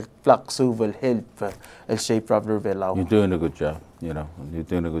pe gal flux will help el shape proper belau. You're doing a good job, you know. You're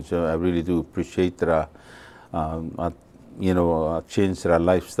doing a good job. I really do appreciate that. Change our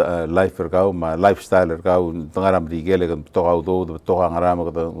lifestyle, my lifestyle tangaram digele kan toka do toka ngaram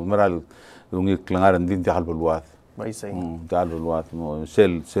ka umaral ungi klangaran din jahal bulwat mai sai jahal bulwat mo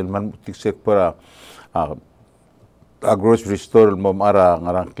sel man tiksek para a grocery store mo mara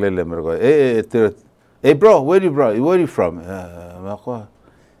ngarang klele mergo hey bro where you from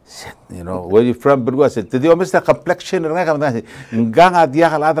you know where you from but was it the almost the complexion nganga dia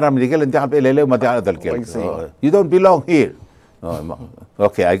adra digele jahal belele ma dia dal you don't belong here.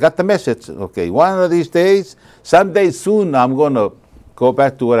 Okay, I got the message. Okay, one of these days, someday soon, I'm going to go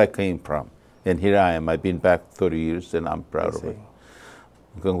back to where I came from. And here I am. I've been back 30 years, and I'm proud of it.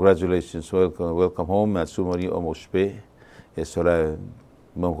 Congratulations. Welcome home. At Sumari almost pay. It's all I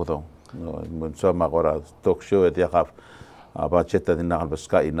know. So I'm going to talk show at Yakaf about Cheta in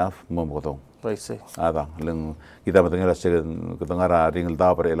Nakalbaska enough. Momoto. I see. Ada. Kita matangera second katangara ringal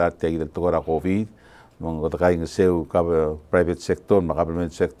dapat elat tiagi del tokora COVID. Mga kaing seu ka private sector, mga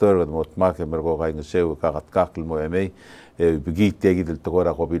government sector, mga market mergo kaing seu kakakil mo MA, bigi tiagi del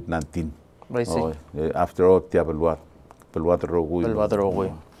tokora COVID-19. After all, tiya pelwat rogoy.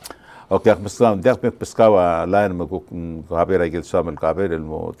 Okay, akmaslam diak me peskawa lain maguk kabe ragil samel kabe del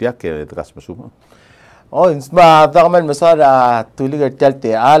mo tiak ke takas masuma. Isma dakaman masara tulig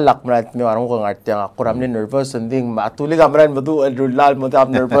artelte alak marat me warung ko ngarte nga kuramne nervous ending matulig amran madu rulal mo dam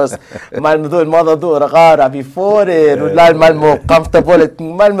nervous mal madu modo do rakara before rulal mal mo comfortable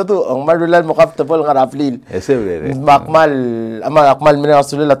mal madu ang mal rulal mo comfortable nga raflil makmal akmal mena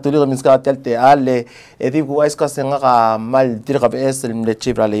sulila tulig min ska artelte ale edi ko is kasi nga ka mal dir ka bes le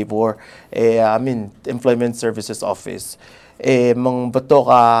chibra labor I mean employment services office mang bato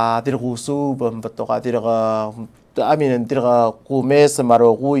ka tirusu bato ka tiraka amin tiraka kumes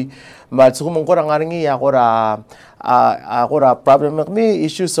marokui mal su mong korang aringi akora problem kami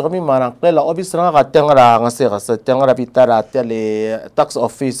issues kami marang klela obvious nga ka tengara nga se ka tengara bitara tele tax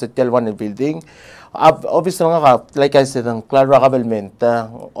office tel one building Obviously nga like I said, ang Clara government,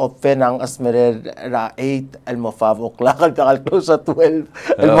 open ang asmerer ra 8, almo 5 o'clock, al close sa 12,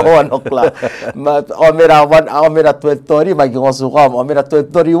 almo 1 o'clock. Omera 12:30, maging sukaw. Omera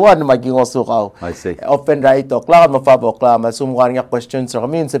 12:31, maging sukaw. I see. Open ra 8 o'clock, almo 5 o'clock. Masumukan nga questions sa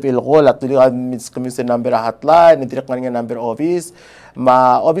kami, sa pilkol, at tuloy kami sa number hotline, direct nga number office.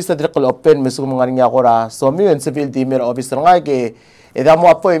 Office na direct open, masumukan nga ako ra. So, yun, sa field dimmer office nga, ida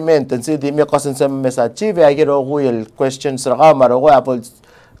mo appointment and si di mi kasan sa message ay giro ko yung questions ra kamera ko apple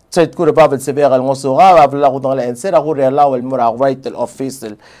site ko babal sa begal ngoso ka babal ako tong answer ako relawal mo ra right office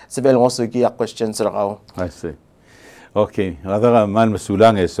sa begal ngoso ki questions ra ka. I see. Okay, ada mal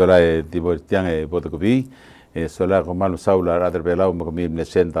masulang sola di bortiang botokopi sola ko mal saula other belaw mo kami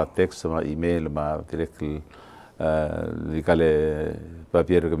senda text ma email ma direct likale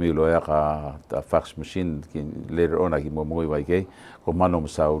papier kami lo ya ka fax machine later on aki mo mo iwai ko mano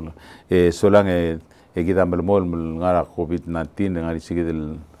saul solang kita malmol ngara covid-19 ngari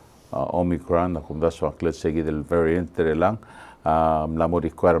sigidel omicron akum das waklet sigidel variant lang mlamo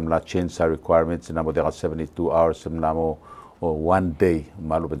require mla change our requirements namo de 72 hours mlamo 1 day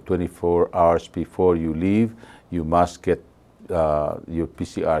malo 24 hours before you leave you must get your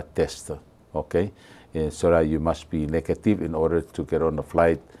PCR test, okay? So that you must be negative in order to get on a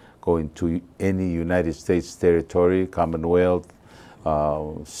flight going to any United States territory, Commonwealth,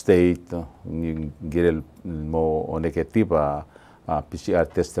 state, get mo negative PCR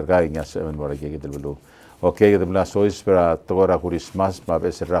test terkait nya seven mora gitu dulu. Okay, kita mula sois para togora Christmas,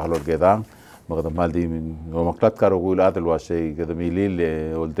 mabes rahlo gedang, magda maldi ngomaklat karo gulat alwase kita milil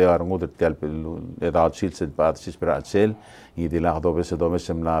ulte arngu tertial edaat silset baat sispera sel. Hindi lang ito sa domes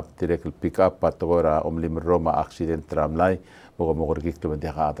na direct pick up at togora omlim Roma accident tramlay mo mo korkik to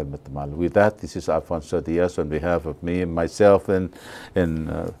ka atal matmal. With that, this is Alfonso Diaz on behalf of me and myself and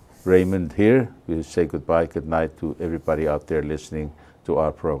Raymond here. We say goodbye, good night to everybody out there listening to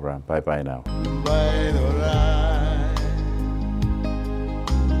our program. Bye bye now. Bye.